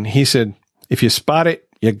 and he said, "If you spot it,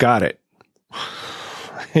 you got it."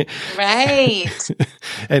 Right.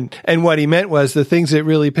 And what he meant was the things that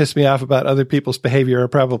really piss me off about other people's behavior are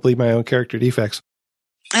probably my own character defects.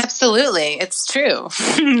 Absolutely. It's true.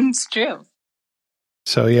 It's true.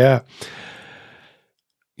 So, yeah.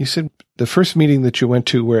 You said the first meeting that you went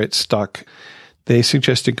to where it stuck, they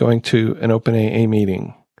suggested going to an open AA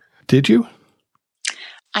meeting. Did you?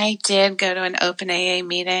 I did go to an open AA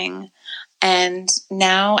meeting, and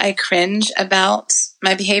now I cringe about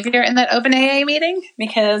my behavior in that open AA meeting,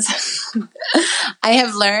 because I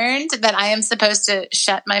have learned that I am supposed to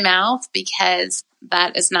shut my mouth, because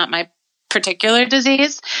that is not my particular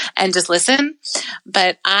disease, and just listen.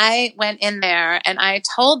 But I went in there and I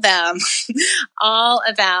told them all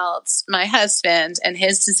about my husband and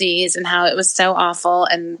his disease, and how it was so awful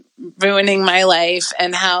and ruining my life,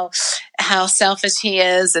 and how selfish he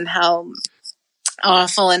is, and how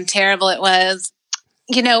awful and terrible it was.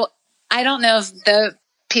 I don't know if the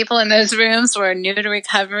people in those rooms were new to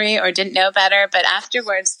recovery or didn't know better, but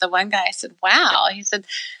afterwards, the one guy said, "Wow," he said,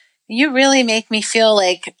 "You really make me feel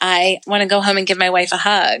like I want to go home and give my wife a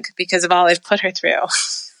hug because of all I've put her through."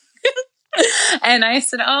 And I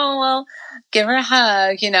said, oh, well, give her a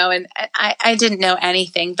hug, and I didn't know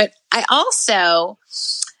anything. But I also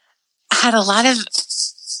had a lot of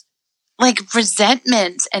like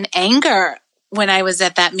resentment and anger when I was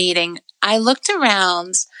at that meeting. I looked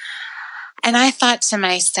around and I thought to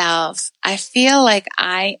myself, I feel like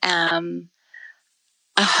I am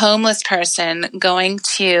a homeless person going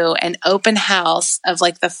to an open house of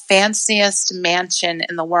like the fanciest mansion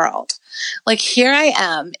in the world. Like here I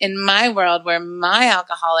am in my world where my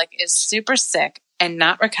alcoholic is super sick and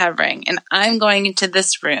not recovering. And I'm going into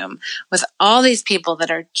this room with all these people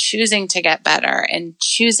that are choosing to get better and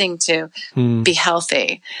choosing to be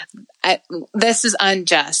healthy. This is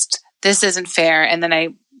unjust. This isn't fair. And then I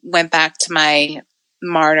went back to my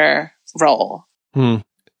martyr role.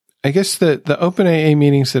 I guess the open AA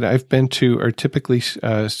meetings that I've been to are typically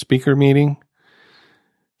speaker meeting.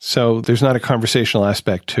 So there's not a conversational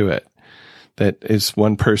aspect to it. That is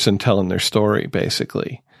one person telling their story,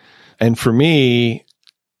 basically. And for me,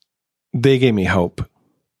 they gave me hope.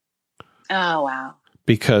 Oh, wow.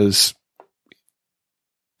 Because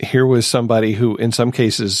here was somebody who, in some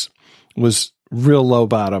cases, was real low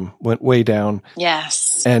bottom, went way down.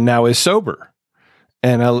 Yes. And now is sober.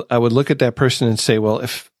 And I would look at that person and say, well,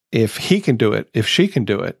 if he can do it, if she can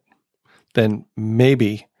do it, then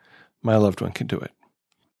maybe my loved one can do it.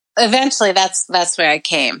 Eventually, that's where I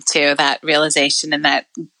came to, that realization and that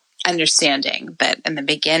understanding. But in the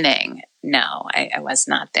beginning, no, I was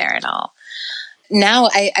not there at all. Now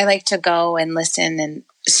I like to go and listen and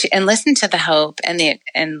listen to the hope and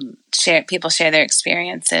share. People share their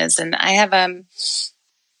experiences, and I have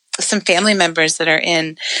some family members that are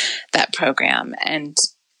in that program, and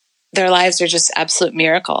their lives are just absolute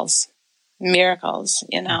miracles.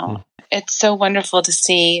 It's so wonderful to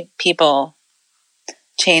see people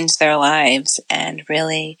change their lives, and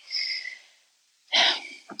really,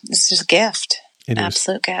 it's just a gift.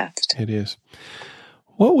 Absolute gift. It is.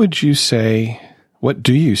 What would you say? What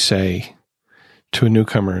do you say to a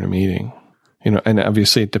newcomer in a meeting? And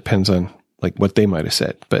obviously it depends on like what they might have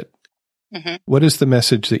said, but what is the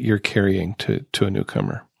message that you're carrying to a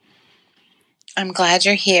newcomer? I'm glad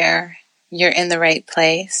you're here. You're in the right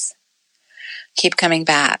place. Keep coming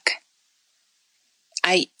back.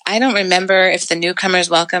 I don't remember if the newcomer's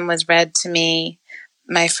welcome was read to me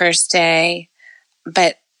my first day,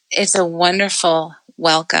 but it's a wonderful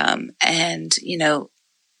welcome. And,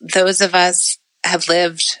 those of us have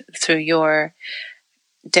lived through your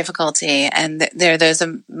difficulty, and there are those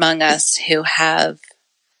among us who have,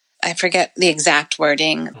 I forget the exact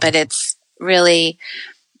wording, but it's really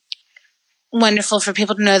wonderful for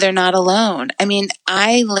people to know they're not alone. I mean,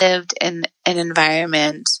 I lived in an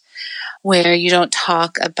environment where you don't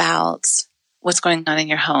talk about what's going on in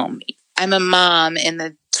your home. I'm a mom in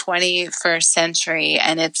the 21st century,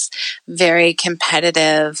 and it's very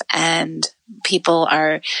competitive, and people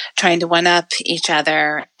are trying to one-up each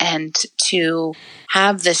other, and to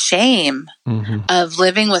have the shame of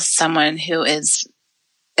living with someone who is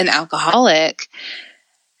an alcoholic,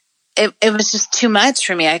 it was just too much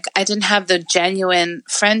for me. I didn't have the genuine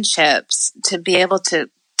friendships to be able to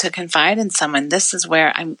confide in someone. This is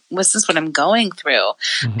what I'm going through.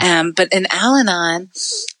 But in Al-Anon,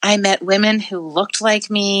 I met women who looked like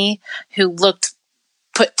me, who looked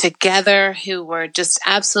put together, who were just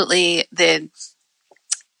absolutely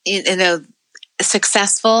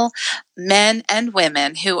successful men and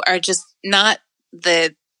women who are just not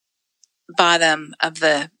the bottom of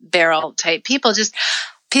the barrel type people, just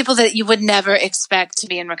people that you would never expect to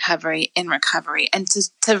be in recovery, and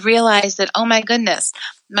to realize that, oh my goodness,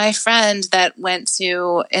 my friend that went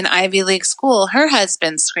to an Ivy League school, her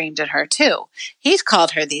husband screamed at her too. He's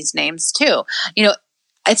called her these names too.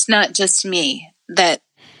 It's not just me that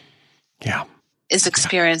is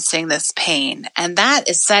experiencing this pain. And that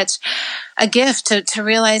is such a gift to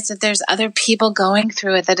realize that there's other people going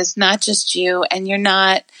through it, that it's not just you, and you're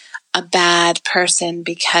not a bad person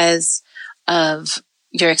because of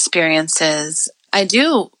your experiences. I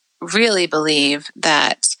do really believe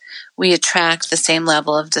that we attract the same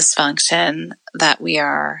level of dysfunction that we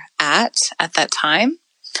are at that time.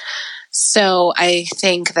 So I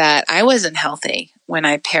think that I wasn't healthy when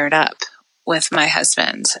I paired up with my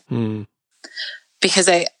husband, because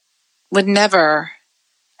I would never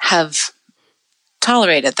have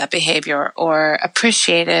tolerated that behavior or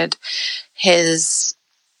appreciated his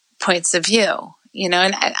points of view.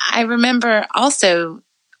 And I remember also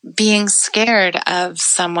being scared of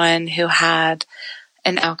someone who had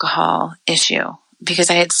an alcohol issue, because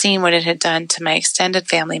I had seen what it had done to my extended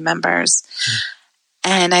family members.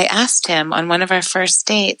 And I asked him on one of our first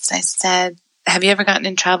dates, I said, have you ever gotten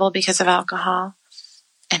in trouble because of alcohol?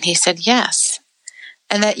 And he said, yes.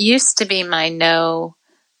 And that used to be my no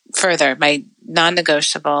further, my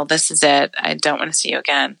non-negotiable. This is it. I don't want to see you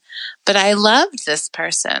again. But I loved this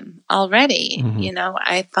person already. Mm-hmm.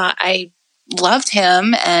 I thought I loved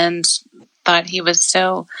him and thought he was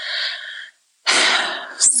so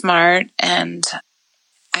smart, and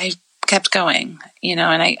I kept going, and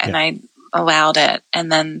I allowed it,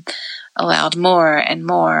 and then allowed more and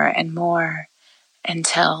more and more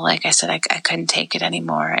until, like I said, I couldn't take it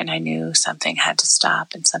anymore, and I knew something had to stop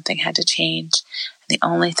and something had to change. And the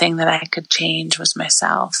only thing that I could change was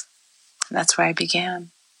myself. And that's where I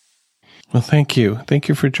began. Well, thank you. Thank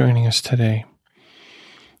you for joining us today.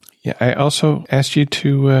 Yeah, I also asked you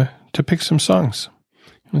to pick some songs.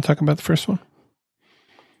 You want to talk about the first one?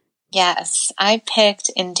 Yes, I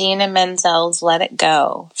picked Idina Menzel's Let It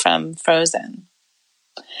Go from Frozen.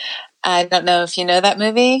 I don't know if you know that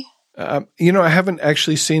movie. I haven't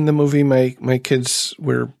actually seen the movie. My kids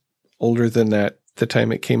were older than that the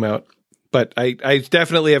time it came out, but I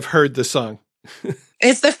definitely have heard the song.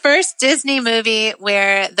 It's the first Disney movie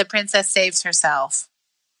where the princess saves herself.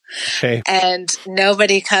 Okay. And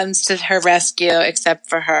nobody comes to her rescue except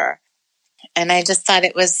for her. And I just thought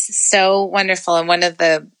it was so wonderful. And one of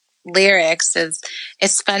the lyrics is,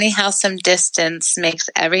 "It's funny how some distance makes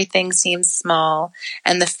everything seem small,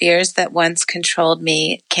 and the fears that once controlled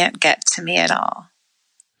me can't get to me at all."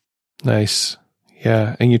 Nice.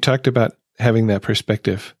 Yeah. And you talked about having that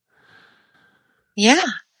perspective. Yeah.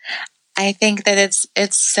 I think that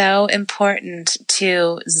it's so important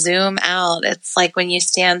to zoom out. It's like when you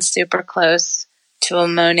stand super close to a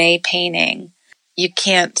Monet painting, you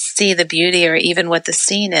can't see the beauty or even what the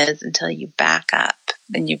scene is until you back up.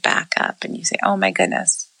 And you back up and you say, "Oh my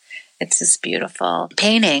goodness, it's this beautiful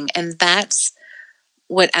painting." And that's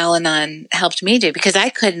what Al-Anon helped me do, because I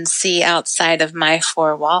couldn't see outside of my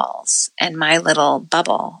four walls and my little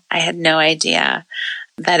bubble. I had no idea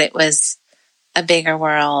that it was a bigger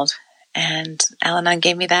world. And Al-Anon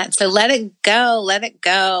gave me that. So let it go, let it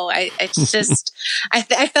go. It's just, I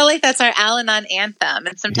feel like that's our Al-Anon anthem.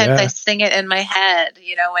 And sometimes I sing it in my head,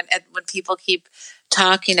 when people keep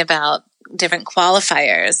talking about different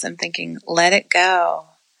qualifiers, I'm thinking, let it go.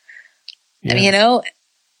 Yeah.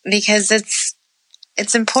 Because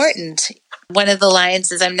it's important. One of the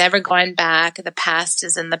lines is, "I'm never going back. The past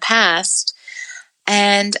is in the past."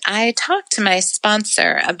 And I talked to my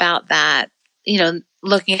sponsor about that,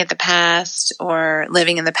 looking at the past or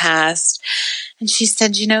living in the past. And she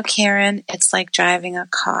said, "Karen, it's like driving a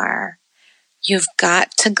car. You've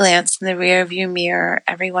got to glance in the rear view mirror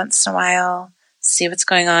every once in a while, see what's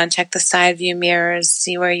going on, check the side view mirrors,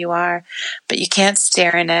 see where you are, but you can't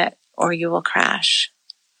stare in it or you will crash."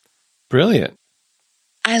 Brilliant.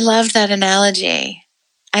 I loved that analogy.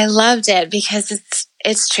 I loved it because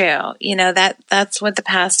it's true. That's what the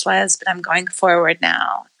past was, but I'm going forward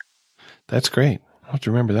now. That's great. I'll have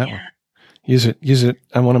to remember that one. Use it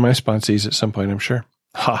on one of my sponsees at some point, I'm sure.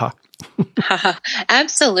 Ha ha.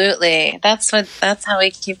 Absolutely. That's how we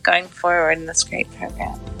keep going forward in this great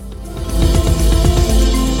program.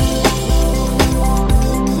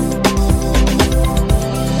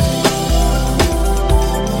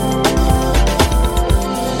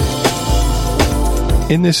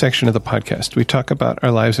 In this section of the podcast, we talk about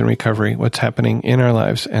our lives in recovery, what's happening in our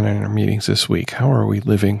lives and in our meetings this week. How are we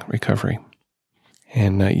living recovery?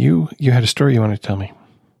 And you had a story you want to tell me.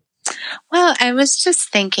 Well, I was just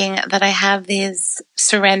thinking that I have these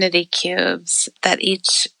serenity cubes, that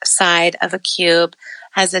each side of a cube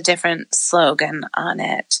has a different slogan on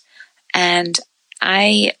it. And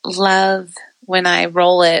I love when I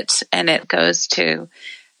roll it and it goes to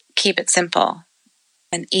keep it simple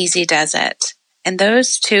and easy does it. And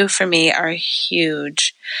those two for me are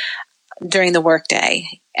huge during the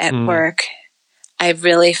workday. At work, I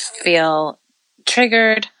really feel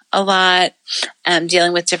triggered a lot,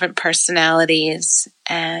 dealing with different personalities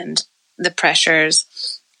and the pressures.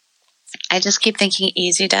 I just keep thinking,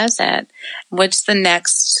 easy does it. What's the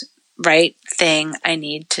next right thing I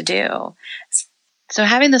need to do? So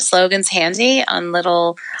having the slogans handy on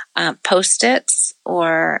little Post-its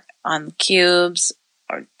or on cubes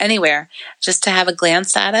or anywhere, just to have a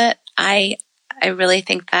glance at it, I really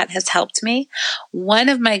think that has helped me. One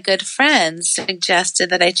of my good friends suggested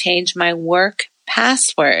that I change my work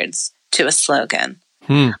passwords to a slogan.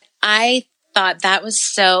 I thought that was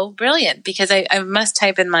so brilliant because I must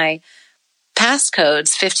type in my passcodes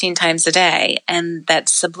 15 times a day, and that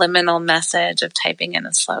subliminal message of typing in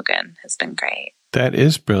a slogan has been great. That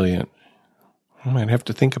is brilliant. I might have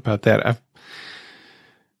to think about that.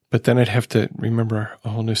 But then I'd have to remember a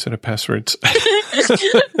whole new set of passwords.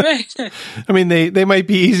 Right. I mean, they might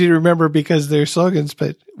be easy to remember because they're slogans,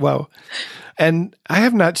 but wow. And I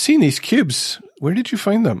have not seen these cubes. Where did you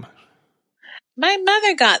find them? My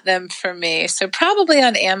mother got them for me, so probably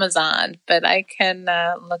on Amazon, but I can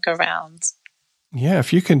look around. Yeah,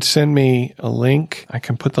 if you can send me a link, I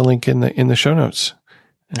can put the link in the show notes.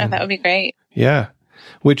 And that would be great. Yeah.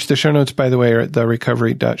 Which the show notes, by the way, are at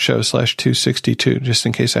therecovery.show/262, just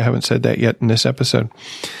in case I haven't said that yet in this episode.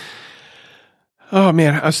 Oh,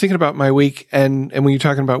 man, I was thinking about my week, and when you're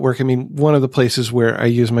talking about work, I mean, one of the places where I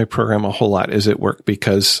use my program a whole lot is at work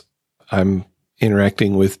because I'm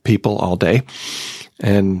interacting with people all day.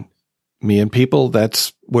 And me and people,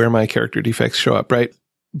 that's where my character defects show up, right?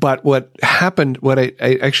 But what happened,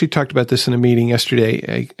 I actually talked about this in a meeting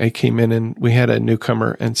yesterday. I came in and we had a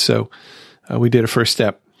newcomer, and so we did a first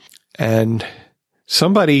step. And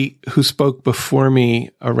somebody who spoke before me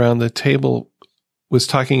around the table was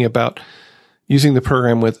talking about using the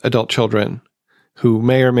program with adult children who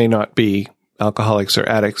may or may not be alcoholics or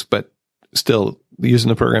addicts, but still using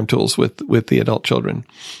the program tools with the adult children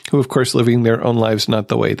who, of course, living their own lives, not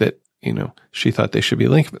the way that, she thought they should be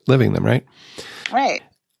living them. Right. Right.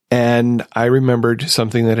 And I remembered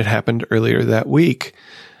something that had happened earlier that week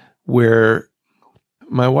where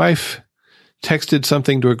my wife texted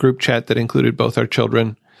something to a group chat that included both our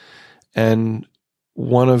children, and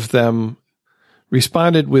one of them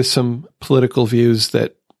responded with some political views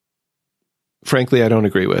that, frankly, I don't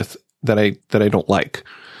agree with, that I don't like.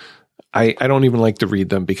 I don't even like to read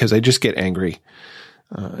them because I just get angry.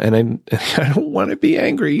 And I don't want to be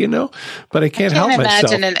angry, but I can't help myself. I can't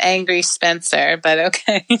imagine an angry Spencer, but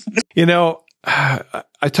okay.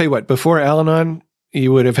 I tell you what, before Al-Anon,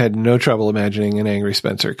 you would have had no trouble imagining an angry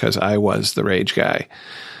Spencer because I was the rage guy.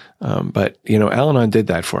 But Al-Anon did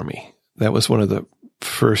that for me. That was one of the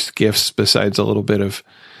first gifts, besides a little bit of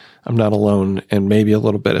I'm not alone and maybe a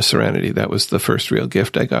little bit of serenity. That was the first real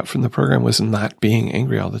gift I got from the program, was not being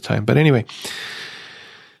angry all the time. But anyway,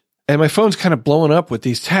 and my phone's kind of blowing up with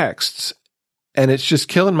these texts, and it's just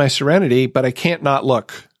killing my serenity, but I can't not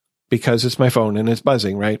look because it's my phone and it's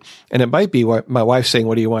buzzing, right? And it might be my wife saying,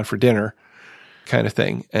 "What do you want for dinner?" kind of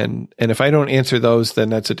thing. And if I don't answer those, then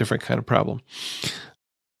that's a different kind of problem.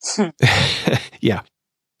 Yeah.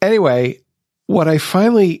 Anyway, what I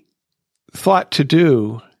finally thought to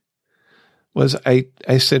do was I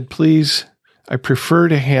said, please, I prefer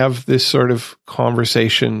to have this sort of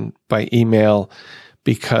conversation by email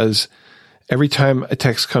because every time a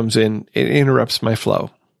text comes in, it interrupts my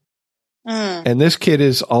flow. And this kid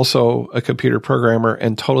is also a computer programmer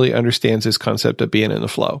and totally understands this concept of being in the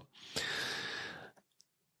flow.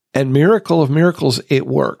 And miracle of miracles, it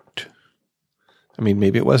worked. I mean,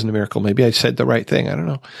 maybe it wasn't a miracle. Maybe I said the right thing. I don't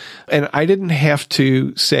know. And I didn't have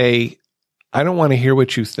to say, I don't want to hear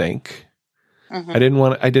what you think. I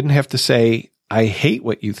didn't have to say, I hate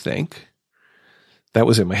what you think. That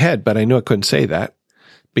was in my head, but I knew I couldn't say that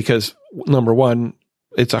because, number one,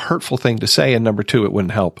 it's a hurtful thing to say. And number two, it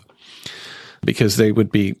wouldn't help because they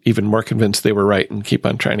would be even more convinced they were right and keep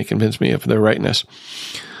on trying to convince me of their rightness.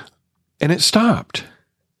 And it stopped.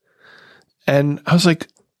 And I was like,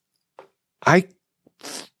 I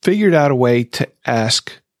figured out a way to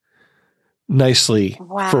ask nicely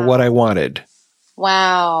for what I wanted.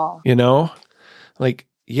 Wow. Like,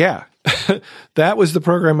 yeah, that was the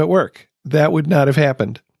program at work. That would not have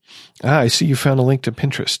happened. I see you found a link to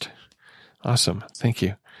Pinterest. Awesome. Thank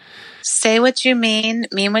you. Say what you mean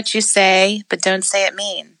what you say, but don't say it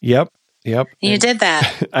mean. Yep. You did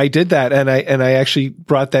that. I did that. And I actually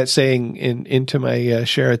brought that saying into my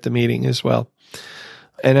share at the meeting as well.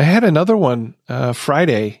 And I had another one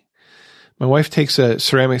Friday. My wife takes a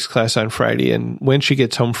ceramics class on Friday, and when she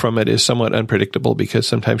gets home from it is somewhat unpredictable because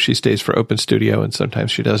sometimes she stays for Open Studio and sometimes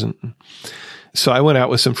she doesn't. So I went out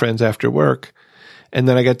with some friends after work, and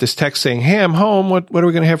then I got this text saying, "Hey, I'm home. What are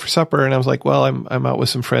we going to have for supper?" And I was like, "Well, I'm out with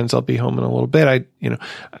some friends. I'll be home in a little bit."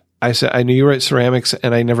 I said, "I knew you were at ceramics,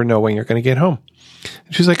 and I never know when you're going to get home."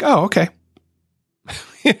 And she's like, "Oh, okay."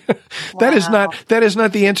 That is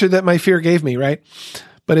not the answer that my fear gave me, right?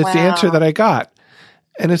 But it's the answer that I got.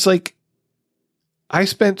 And it's like, I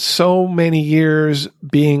spent so many years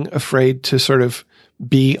being afraid to sort of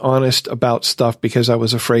be honest about stuff because I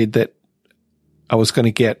was afraid that I was going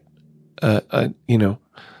to get a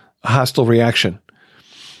hostile reaction.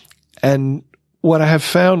 And what I have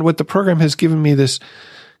found, what the program has given me this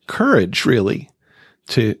courage really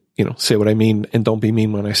to, say what I mean and don't be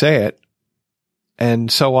mean when I say it. And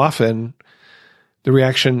so often the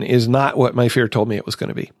reaction is not what my fear told me it was going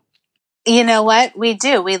to be. You know what? We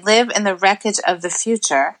do. We live in the wreckage of the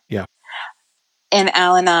future. Yeah. In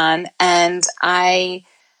Al-Anon. And I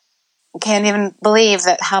can't even believe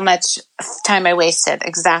that how much time I wasted.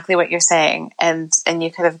 Exactly what you're saying, and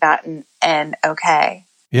you could have gotten an okay.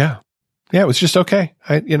 Yeah, it was just okay.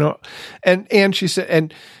 And she said,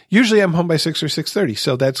 and usually I'm home by 6 or 6:30,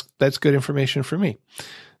 so that's good information for me.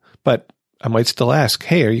 But I might still ask,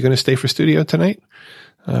 hey, are you going to stay for studio tonight?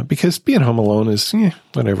 Because being home alone is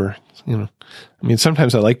whatever. I mean,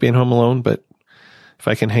 sometimes I like being home alone, but if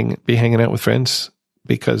I can be hanging out with friends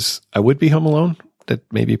because I would be home alone, that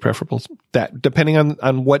may be preferable. That depending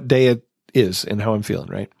on what day it is and how I'm feeling,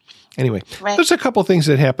 right? Anyway, Right. There's a couple things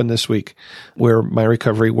that happened this week where my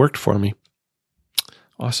recovery worked for me.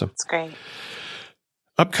 Awesome. That's great.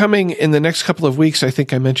 Upcoming in the next couple of weeks, I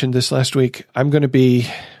think I mentioned this last week, I'm going to be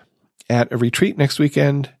at a retreat next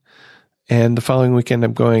weekend. And the following weekend,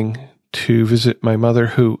 I'm going to visit my mother,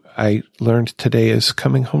 who I learned today is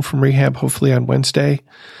coming home from rehab, hopefully on Wednesday.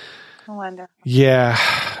 I wonder. Yeah.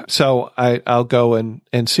 So I'll go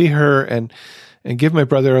and see her and give my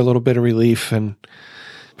brother a little bit of relief. And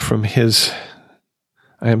from I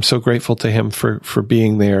am so grateful to him for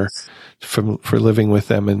being there, for living with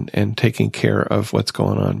them and taking care of what's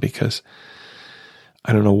going on, because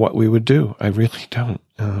I don't know what we would do. I really don't.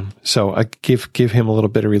 So I give him a little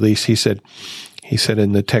bit of release. He said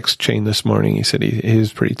in the text chain this morning, he said he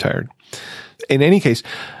was pretty tired. In any case,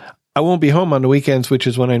 I won't be home on the weekends, which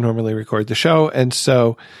is when I normally record the show. And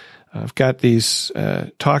so I've got these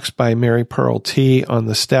talks by Mary Pearl T on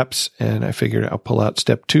the steps, and I figured I'll pull out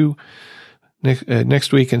step 2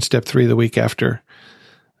 next week and step 3 the week after,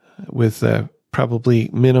 with probably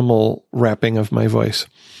minimal wrapping of my voice,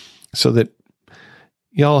 so that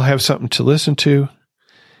y'all have something to listen to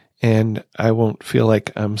and I won't feel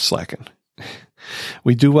like I'm slacking.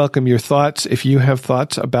 We do welcome your thoughts. If you have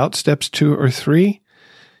thoughts about steps 2 or 3,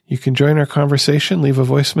 you can join our conversation, leave a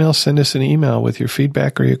voicemail, send us an email with your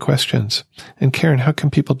feedback or your questions. And Karen, how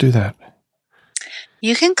can people do that?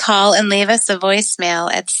 You can call and leave us a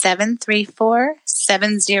voicemail at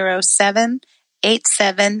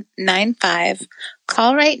 734-707-8795.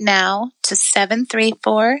 Call right now to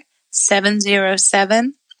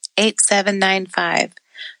 734-707-8795.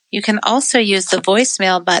 You can also use the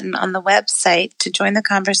voicemail button on the website to join the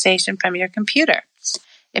conversation from your computer.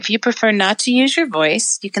 If you prefer not to use your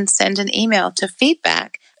voice, you can send an email to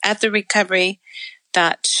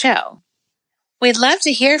feedback@therecovery.show. We'd love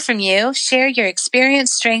to hear from you. Share your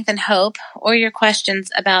experience, strength, and hope, or your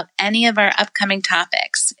questions about any of our upcoming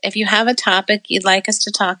topics. If you have a topic you'd like us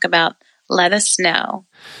to talk about, let us know.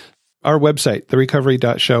 Our website,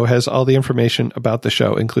 therecovery.show, has all the information about the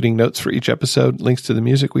show, including notes for each episode, links to the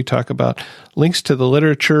music we talk about, links to the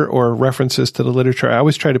literature or references to the literature. I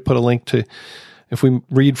always try to put a link to, if we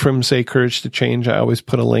read from, say, Courage to Change, I always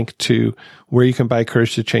put a link to where you can buy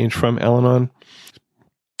Courage to Change from Al-Anon.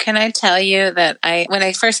 Can I tell you that when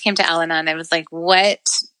I first came to Al-Anon, I was like, what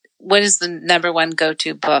is the number one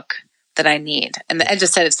go-to book that I need? And I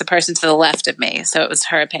just said, it's the person to the left of me. So it was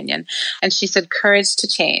her opinion. And she said, Courage to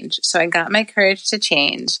Change. So I got my Courage to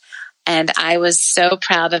Change. And I was so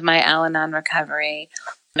proud of my Al-Anon recovery.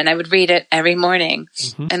 And I would read it every morning.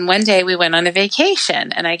 Mm-hmm. And one day we went on a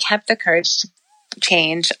vacation and I kept the Courage to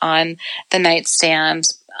Change on the nightstand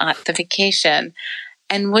at the vacation.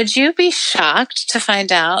 And would you be shocked to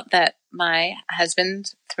find out that my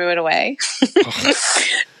husband threw it away?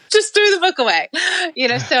 Just threw the book away.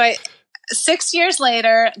 So 6 years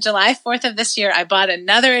later, July 4th of this year, I bought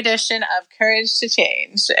another edition of Courage to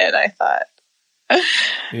Change. And I thought,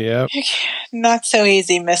 yeah, not so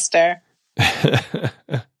easy, mister.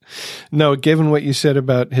 No, given what you said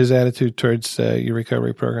about his attitude towards your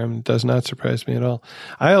recovery program, it does not surprise me at all.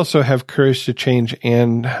 I also have Courage to Change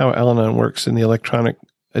and How Al-Anon Works in the electronic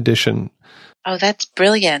edition. Oh, that's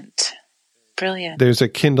brilliant. Brilliant. There's a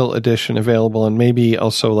Kindle edition available, and maybe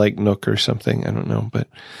also like Nook or something. I don't know, but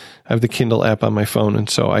I have the Kindle app on my phone, and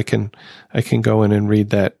so I can go in and read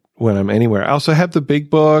that when I'm anywhere. I also have the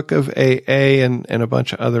big book of AA and a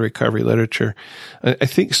bunch of other recovery literature. I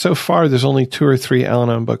think so far there's only 2 or 3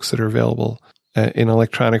 Al-Anon books that are available in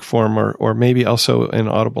electronic form or maybe also in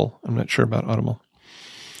Audible. I'm not sure about Audible.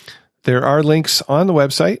 There are links on the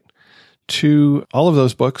website to all of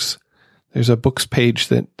those books. There's a books page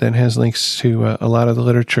that has links to a lot of the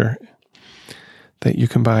literature that you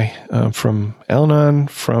can buy from Al-Anon,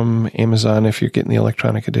 from Amazon if you're getting the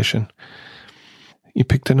electronic edition. You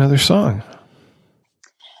picked another song.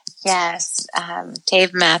 Yes.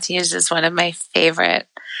 Dave Matthews is one of my favorite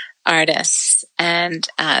artists. And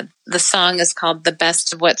the song is called The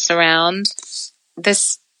Best of What's Around.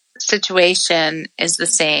 This situation is the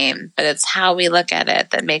same, but it's how we look at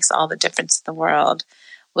it that makes all the difference in the world.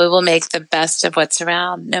 We will make the best of what's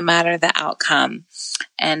around, no matter the outcome.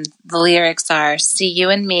 And the lyrics are, see you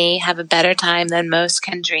and me, have a better time than most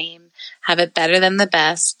can dream. Have it better than the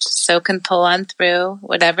best, so can pull on through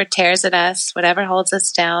whatever tears at us, whatever holds us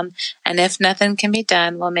down. And if nothing can be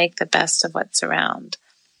done, we'll make the best of what's around.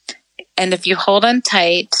 And if you hold on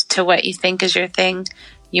tight to what you think is your thing,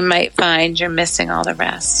 you might find you're missing all the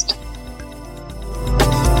rest.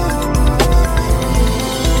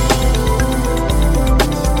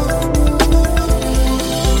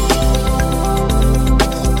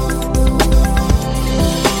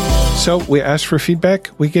 So we asked for feedback.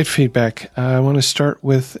 We get feedback. I want to start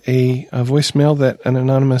with a voicemail that an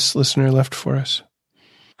anonymous listener left for us.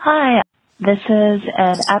 Hi, this is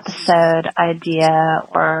an episode idea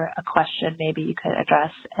or a question maybe you could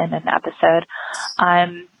address in an episode.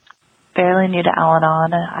 I'm fairly new to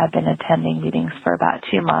Al-Anon. I've been attending meetings for about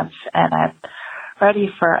 2 months, and I'm ready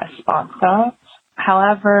for a sponsor.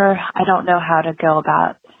 However, I don't know how to go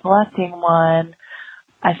about selecting one.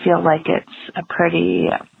 I feel like it's a pretty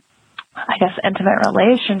intimate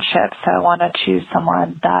relationship, so I want to choose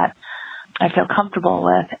someone that I feel comfortable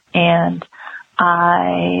with. And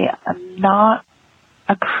I am not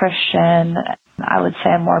a Christian. I would say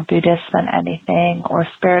I'm more Buddhist than anything, or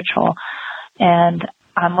spiritual. And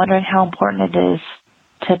I'm wondering how important it is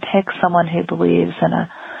to pick someone who believes in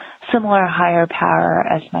a similar higher power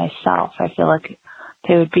as myself. I feel like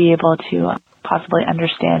they would be able to possibly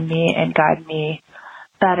understand me and guide me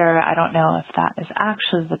better. I don't know if that is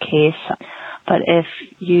actually the case, but if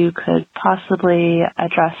you could possibly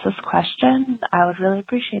address this question, I would really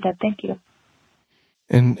appreciate it. Thank you.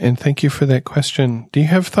 And thank you for that question. Do you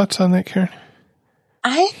have thoughts on that, Karen?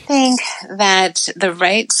 I think that the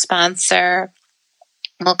right sponsor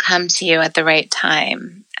will come to you at the right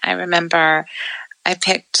time. I remember I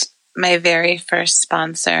picked my very first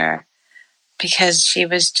sponsor because she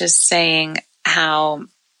was just saying how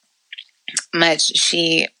much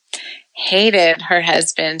she hated her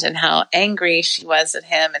husband and how angry she was at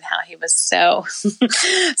him and how he was so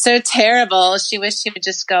terrible. She wished he would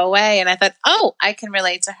just go away. And I thought, oh, I can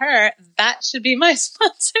relate to her. That should be my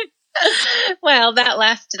sponsor. Well, that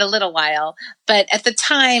lasted a little while, but at the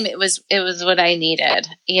time it was what I needed,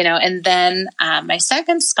 and then my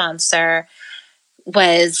second sponsor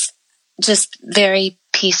was just very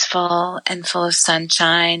peaceful and full of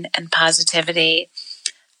sunshine and positivity.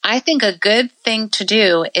 I think a good thing to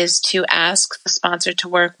do is to ask the sponsor to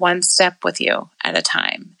work one step with you at a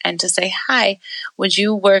time and to say, hi, would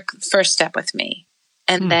you work first step with me?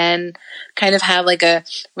 And then kind of have like a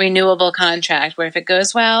renewable contract where if it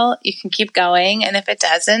goes well, you can keep going. And if it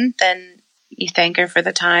doesn't, then you thank her for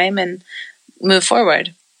the time and move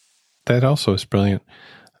forward. That also is brilliant.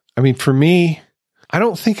 I mean, for me, I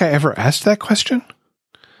don't think I ever asked that question.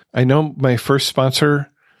 I know my first sponsor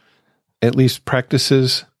at least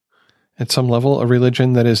practices at some level a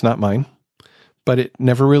religion that is not mine, but it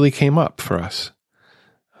never really came up for us.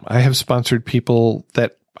 I have sponsored people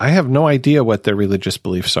that I have no idea what their religious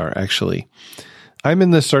beliefs are, actually. I'm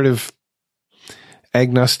in this sort of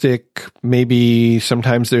agnostic, maybe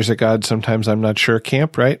sometimes there's a God, sometimes I'm not sure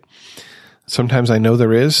camp, right? Sometimes I know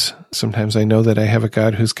there is. Sometimes I know that I have a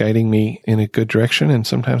God who's guiding me in a good direction. And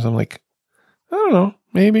sometimes I'm like, I don't know,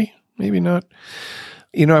 maybe not.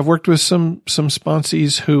 I've worked with some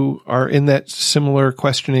sponsees who are in that similar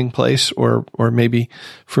questioning place or maybe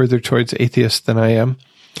further towards atheist than I am.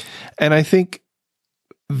 And I think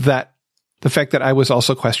that the fact that I was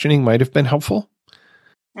also questioning might have been helpful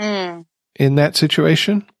in that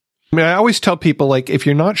situation. I mean, I always tell people, like, if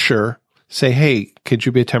you're not sure, say, hey, could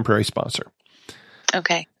you be a temporary sponsor?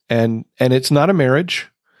 Okay. And it's not a marriage.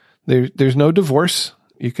 There's no divorce.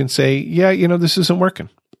 You can say, yeah, this isn't working.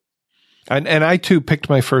 And I too picked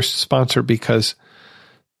my first sponsor because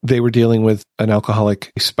they were dealing with an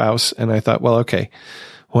alcoholic spouse. And I thought, well, okay,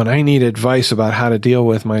 when I need advice about how to deal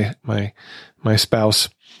with my spouse,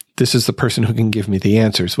 this is the person who can give me the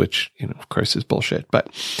answers, which, of course is bullshit, but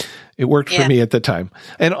it worked for me at the time.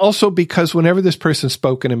 And also because whenever this person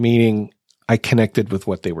spoke in a meeting, I connected with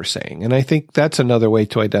what they were saying. And I think that's another way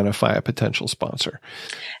to identify a potential sponsor.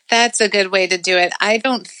 That's a good way to do it. I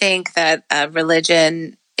don't think that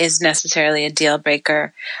religion is necessarily a deal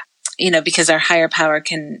breaker, because our higher power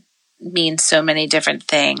can mean so many different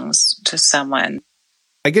things to someone.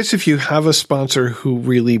 I guess if you have a sponsor who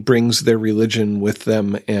really brings their religion with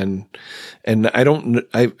them and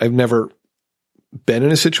I've never been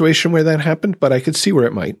in a situation where that happened, but I could see where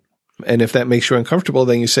it might. And if that makes you uncomfortable,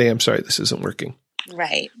 then you say, I'm sorry, this isn't working.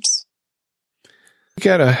 Right. We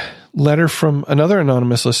got a letter from another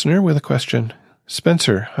anonymous listener with a question.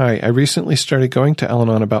 Spencer, hi. I recently started going to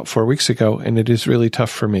Al-Anon about 4 weeks ago, and it is really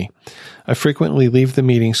tough for me. I frequently leave the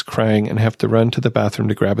meetings crying and have to run to the bathroom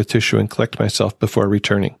to grab a tissue and collect myself before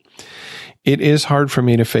returning. It is hard for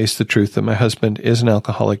me to face the truth that my husband is an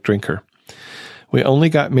alcoholic drinker. We only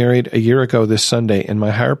got married a year ago this Sunday, and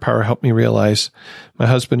my higher power helped me realize my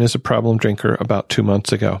husband is a problem drinker about 2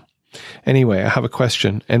 months ago. Anyway, I have a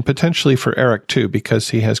question, and potentially for Eric too, because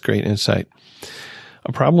he has great insight.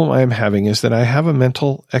 A problem I am having is that I have a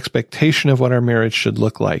mental expectation of what our marriage should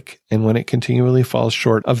look like, and when it continually falls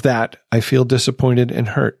short of that, I feel disappointed and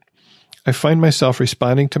hurt. I find myself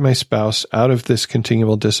responding to my spouse out of this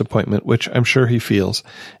continual disappointment, which I'm sure he feels,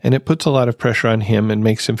 and it puts a lot of pressure on him and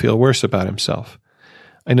makes him feel worse about himself.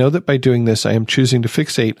 I know that by doing this, I am choosing to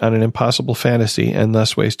fixate on an impossible fantasy and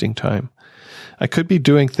thus wasting time. I could be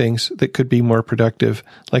doing things that could be more productive,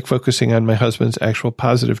 like focusing on my husband's actual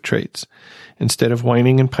positive traits. Instead of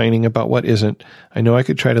whining and pining about what isn't, I know I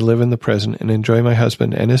could try to live in the present and enjoy my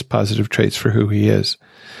husband and his positive traits for who he is.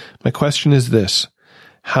 My question is this: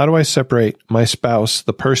 how do I separate my spouse,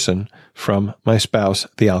 the person, from my spouse,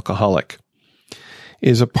 the alcoholic?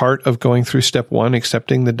 Is a part of going through step 1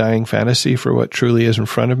 accepting the dying fantasy for what truly is in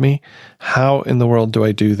front of me? How in the world do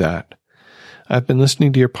I do that? I've been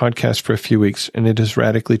listening to your podcast for a few weeks, and it is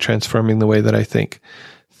radically transforming the way that I think.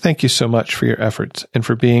 Thank you so much for your efforts and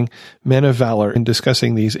for being men of valor in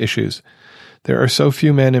discussing these issues. There are so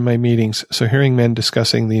few men in my meetings, so hearing men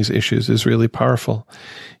discussing these issues is really powerful.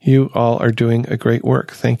 You all are doing a great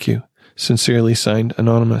work. Thank you. Sincerely signed,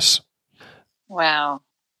 Anonymous. Wow.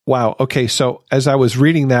 Wow. Okay, so as I was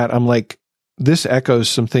reading that, I'm like, this echoes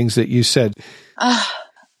some things that you said.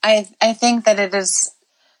 I think that it is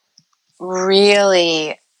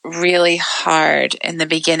really, really hard in the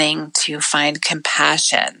beginning to find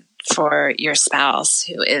compassion for your spouse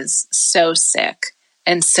who is so sick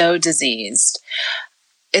and so diseased.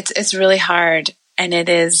 It's really hard, and it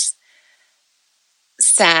is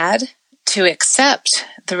sad to accept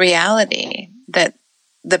the reality that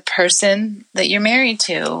the person that you're married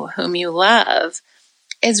to, whom you love,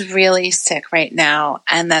 is really sick right now,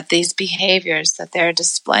 and that these behaviors that they're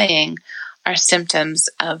displaying are symptoms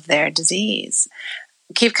of their disease.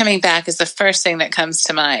 Keep coming back is the first thing that comes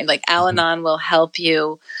to mind. Like Al-Anon will help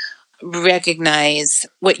you recognize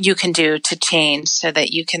what you can do to change so that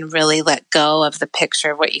you can really let go of the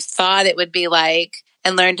picture of what you thought it would be like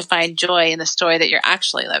and learn to find joy in the story that you're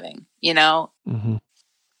actually living, you know? Mm-hmm.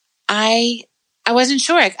 I wasn't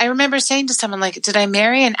sure. I remember saying to someone, like, did I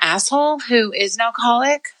marry an asshole who is an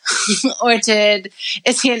alcoholic? Or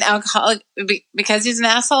is he an alcoholic because he's an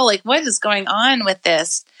asshole? Like, what is going on with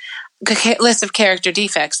this list of character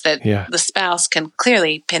defects that the spouse can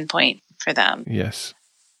clearly pinpoint for them? Yes.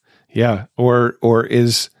 Yeah. Or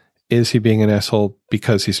is he being an asshole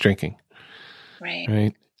because he's drinking?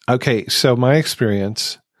 Right. Okay. So my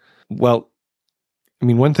experience, well, I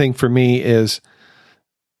mean, one thing for me is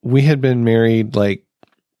we had been married like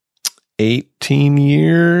 17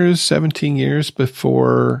 years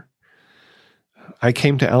before I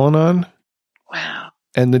came to Al-Anon. Wow.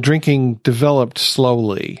 And the drinking developed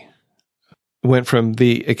slowly. Went from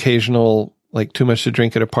the occasional, like, too much to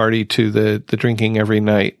drink at a party to the drinking every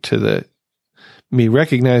night to me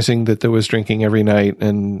recognizing that there was drinking every night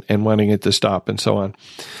and wanting it to stop and so on.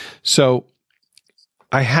 So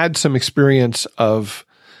I had some experience of,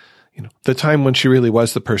 the time when she really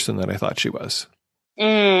was the person that I thought she was.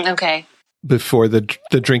 Okay. Before the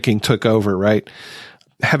drinking took over, right?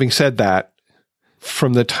 Having said that,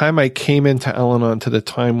 from the time I came into Al-Anon to the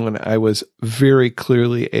time when I was very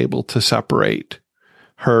clearly able to separate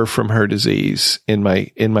her from her disease in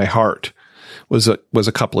my heart was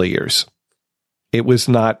a couple of years. It was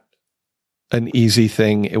not an easy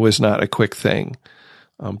thing. It was not a quick thing,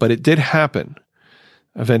 but it did happen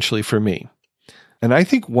eventually for me. And I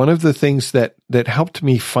think one of the things that helped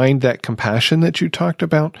me find that compassion that you talked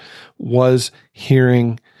about was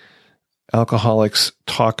hearing alcoholics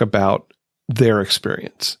talk about their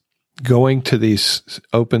experience, going to these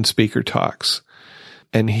open speaker talks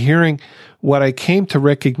and hearing what I came to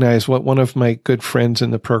recognize, what one of my good friends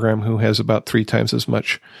in the program who has about 3 times as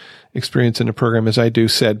much experience in the program as I do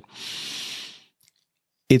said,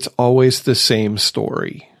 it's always the same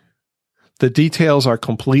story. The details are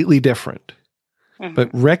completely different.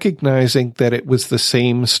 But recognizing that it was the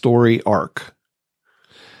same story arc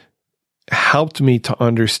helped me to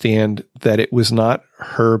understand that it was not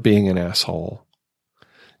her being an asshole.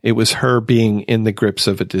 It was her being in the grips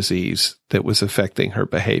of a disease that was affecting her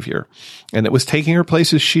behavior. And it was taking her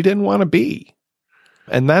places she didn't want to be.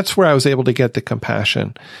 And that's where I was able to get the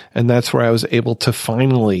compassion. And that's where I was able to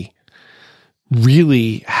finally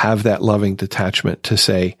really have that loving detachment to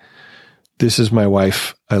say, this is my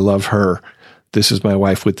wife. I love her. This is my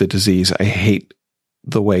wife with the disease. I hate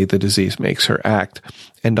the way the disease makes her act.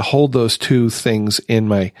 And to hold those two things in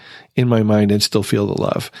my mind and still feel the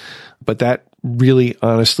love. But that really,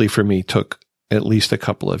 honestly, for me, took at least a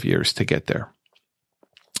couple of years to get there.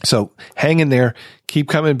 So hang in there, keep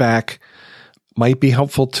coming back. Might be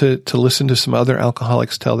helpful to listen to some other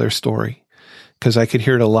alcoholics tell their story, because I could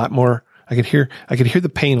hear it a lot more. I could hear the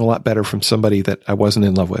pain a lot better from somebody that I wasn't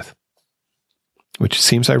in love with, which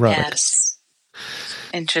seems ironic. Yes.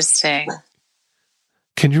 Interesting.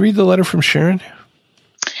 Can you read the letter from Sharon?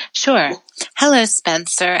 Sure. Hello,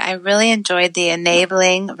 Spencer. I really enjoyed the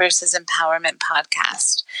Enabling versus Empowerment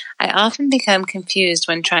podcast. I often become confused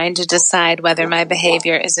when trying to decide whether my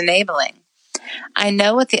behavior is enabling. I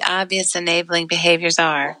know what the obvious enabling behaviors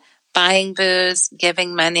are: buying booze,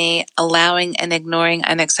 giving money, allowing and ignoring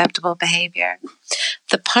unacceptable behavior.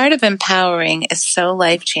 The part of empowering is so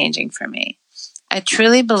life-changing for me. I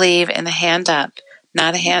truly believe in a hand up,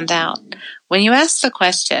 not a handout. When you ask the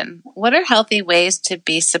question, what are healthy ways to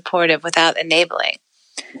be supportive without enabling?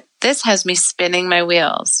 This has me spinning my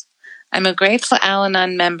wheels. I'm a grateful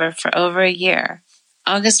Al-Anon member for over a year.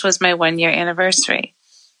 August was my 1-year anniversary.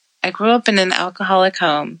 I grew up in an alcoholic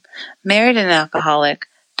home, married an alcoholic,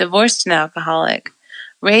 divorced an alcoholic,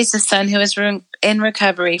 raised a son who was in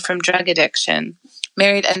recovery from drug addiction,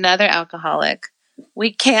 married another alcoholic.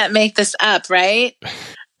 We can't make this up, right?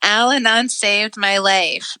 Al-Anon saved my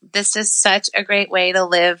life. This is such a great way to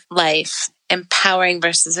live life, empowering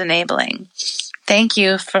versus enabling. Thank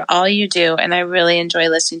you for all you do, and I really enjoy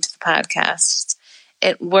listening to the podcast.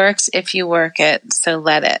 It works if you work it, so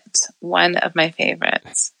let it. One of my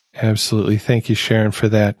favorites. Absolutely. Thank you, Sharon, for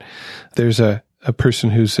that. There's a person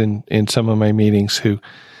who's in some of my meetings who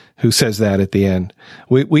says that at the end.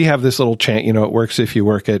 We have this little chant, it works if you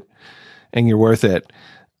work it and you're worth it.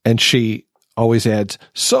 And she always adds,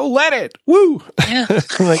 so let it. Woo. Yeah.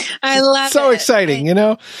 Like, I love it. So exciting,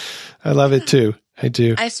 I love it too. I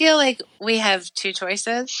do. I feel like we have two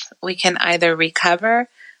choices. We can either recover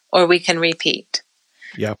or we can repeat.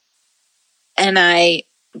 Yep. And I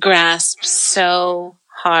grasp so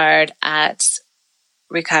hard at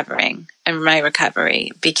recovering and my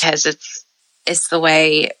recovery, because it's the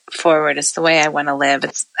way forward. It's the way I want to live.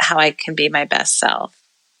 It's how I can be my best self.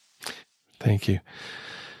 Thank you.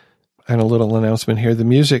 And a little announcement here. The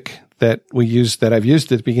music that I've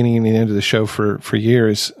used at the beginning and the end of the show for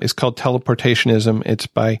years is called Teleportationism. It's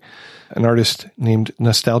by an artist named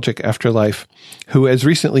Nostalgic Afterlife, who has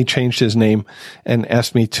recently changed his name and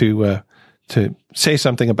asked me to say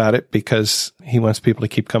something about it, because he wants people to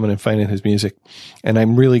keep coming and finding his music. And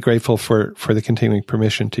I'm really grateful for the continuing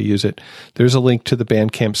permission to use it. There's a link to the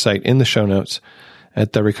Bandcamp site in the show notes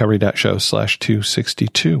at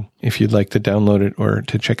therecovery.show/262 if you'd like to download it or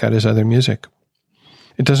to check out his other music.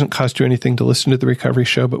 It doesn't cost you anything to listen to The Recovery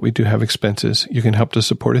Show, but we do have expenses. You can help to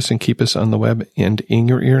support us and keep us on the web and in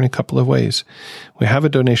your ear in a couple of ways. We have a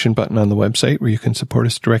donation button on the website where you can support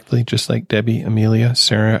us directly, just like Debbie, Amelia,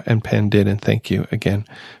 Sarah, and Penn did. And thank you again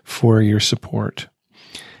for your support.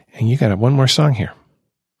 And you got one more song here.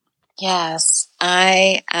 Yes,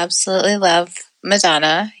 I absolutely love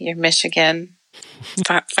Madonna, your Michigan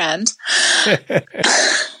friend.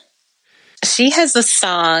 She has a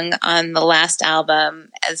song on the last album.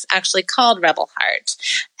 It's actually called Rebel Heart.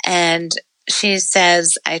 And she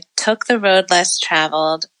says, I took the road less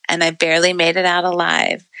traveled and I barely made it out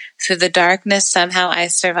alive. Through the darkness, somehow I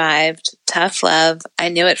survived. Tough love, I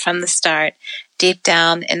knew it from the start, deep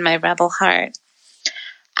down in my rebel heart.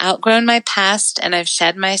 Outgrown my past and I've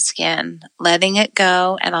shed my skin, letting it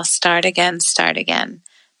go and I'll start again.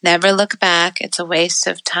 Never look back, it's a waste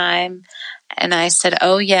of time. And I said,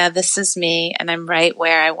 oh yeah, this is me, and I'm right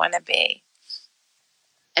where I want to be.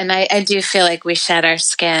 And I do feel like we shed our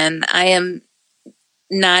skin. I am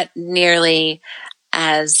not nearly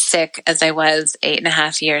as sick as I was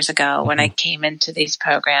 8.5 years ago when I came into these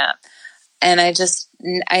programs. And I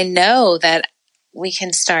know that we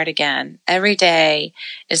can start again. Every day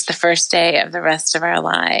is the first day of the rest of our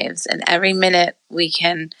lives. And every minute we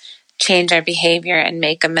can change our behavior and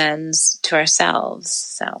make amends to ourselves.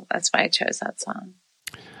 So that's why I chose that song.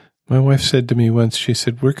 My wife said to me once, she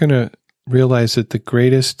said, we're going to realize that the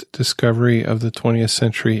greatest discovery of the 20th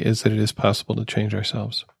century is that it is possible to change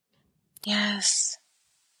ourselves. Yes.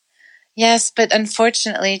 Yes, but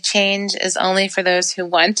unfortunately, change is only for those who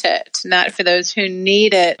want it, not for those who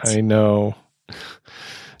need it. I know.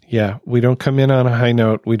 Yeah, we don't come in on a high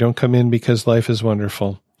note. We don't come in because life is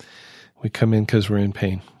wonderful. We come in because we're in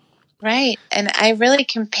pain. Right. And I really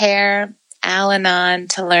compare Al-Anon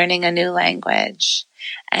to learning a new language.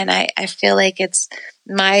 And I feel like it's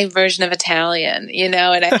my version of Italian, and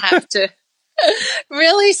I have to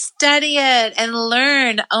really study it and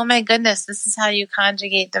learn, oh my goodness, this is how you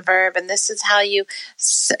conjugate the verb and this is how you,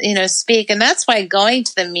 speak. And that's why going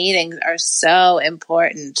to the meetings are so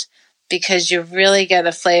important, because you really get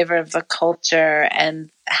a flavor of the culture and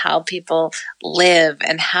how people live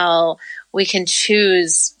and how we can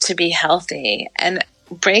choose to be healthy and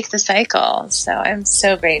break the cycle. So I'm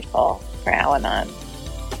so grateful for Al-Anon.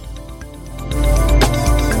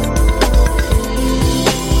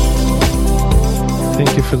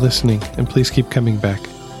 Thank you for listening, and please keep coming back.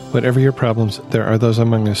 Whatever your problems, there are those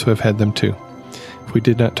among us who have had them too. If we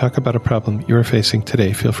did not talk about a problem you are facing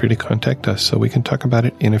today, feel free to contact us so we can talk about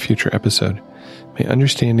it in a future episode. May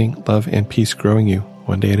understanding, love, and peace grow in you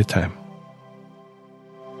one day at a time.